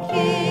of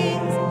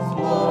kings,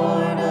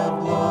 Lord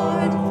of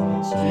lords,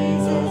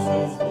 Jesus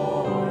is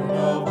Lord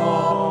of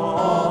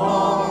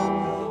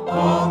all.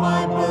 All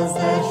my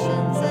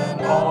possessions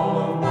and all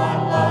of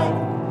my life,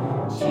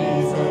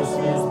 Jesus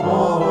is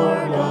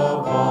Lord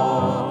of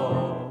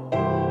all.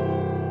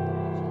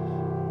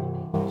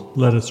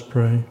 Let us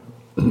pray.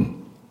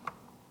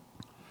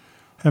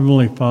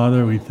 Heavenly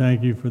Father, we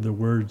thank you for the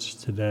words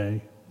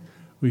today.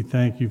 We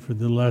thank you for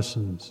the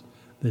lessons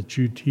that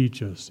you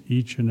teach us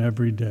each and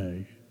every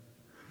day.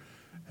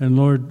 And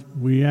Lord,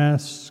 we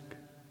ask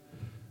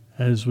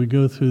as we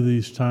go through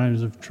these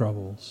times of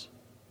troubles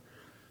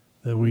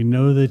that we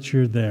know that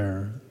you're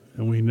there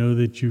and we know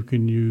that you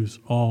can use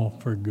all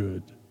for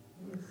good.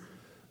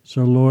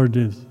 So Lord,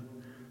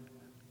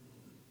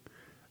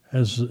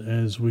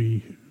 as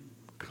we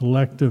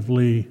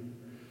collectively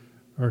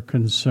are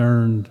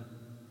concerned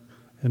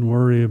and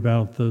worry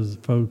about those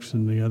folks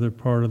in the other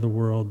part of the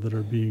world that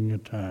are being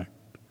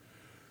attacked,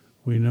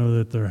 we know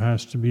that there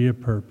has to be a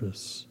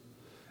purpose,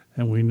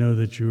 and we know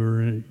that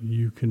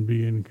you can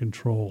be in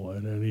control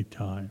at any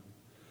time.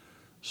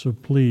 So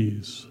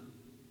please,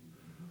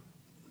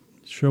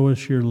 show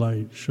us your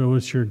light, show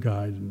us your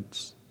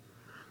guidance,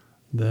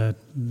 that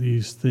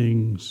these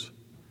things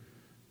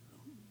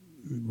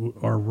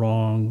are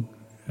wrong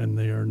and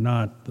they are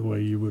not the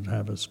way you would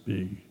have us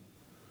be.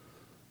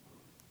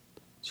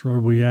 So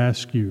Lord, we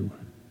ask you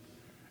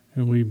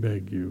and we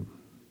beg you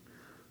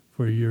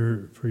for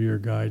your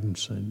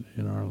guidance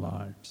in our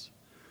lives.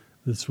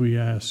 This we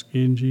ask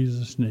in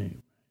Jesus'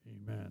 name.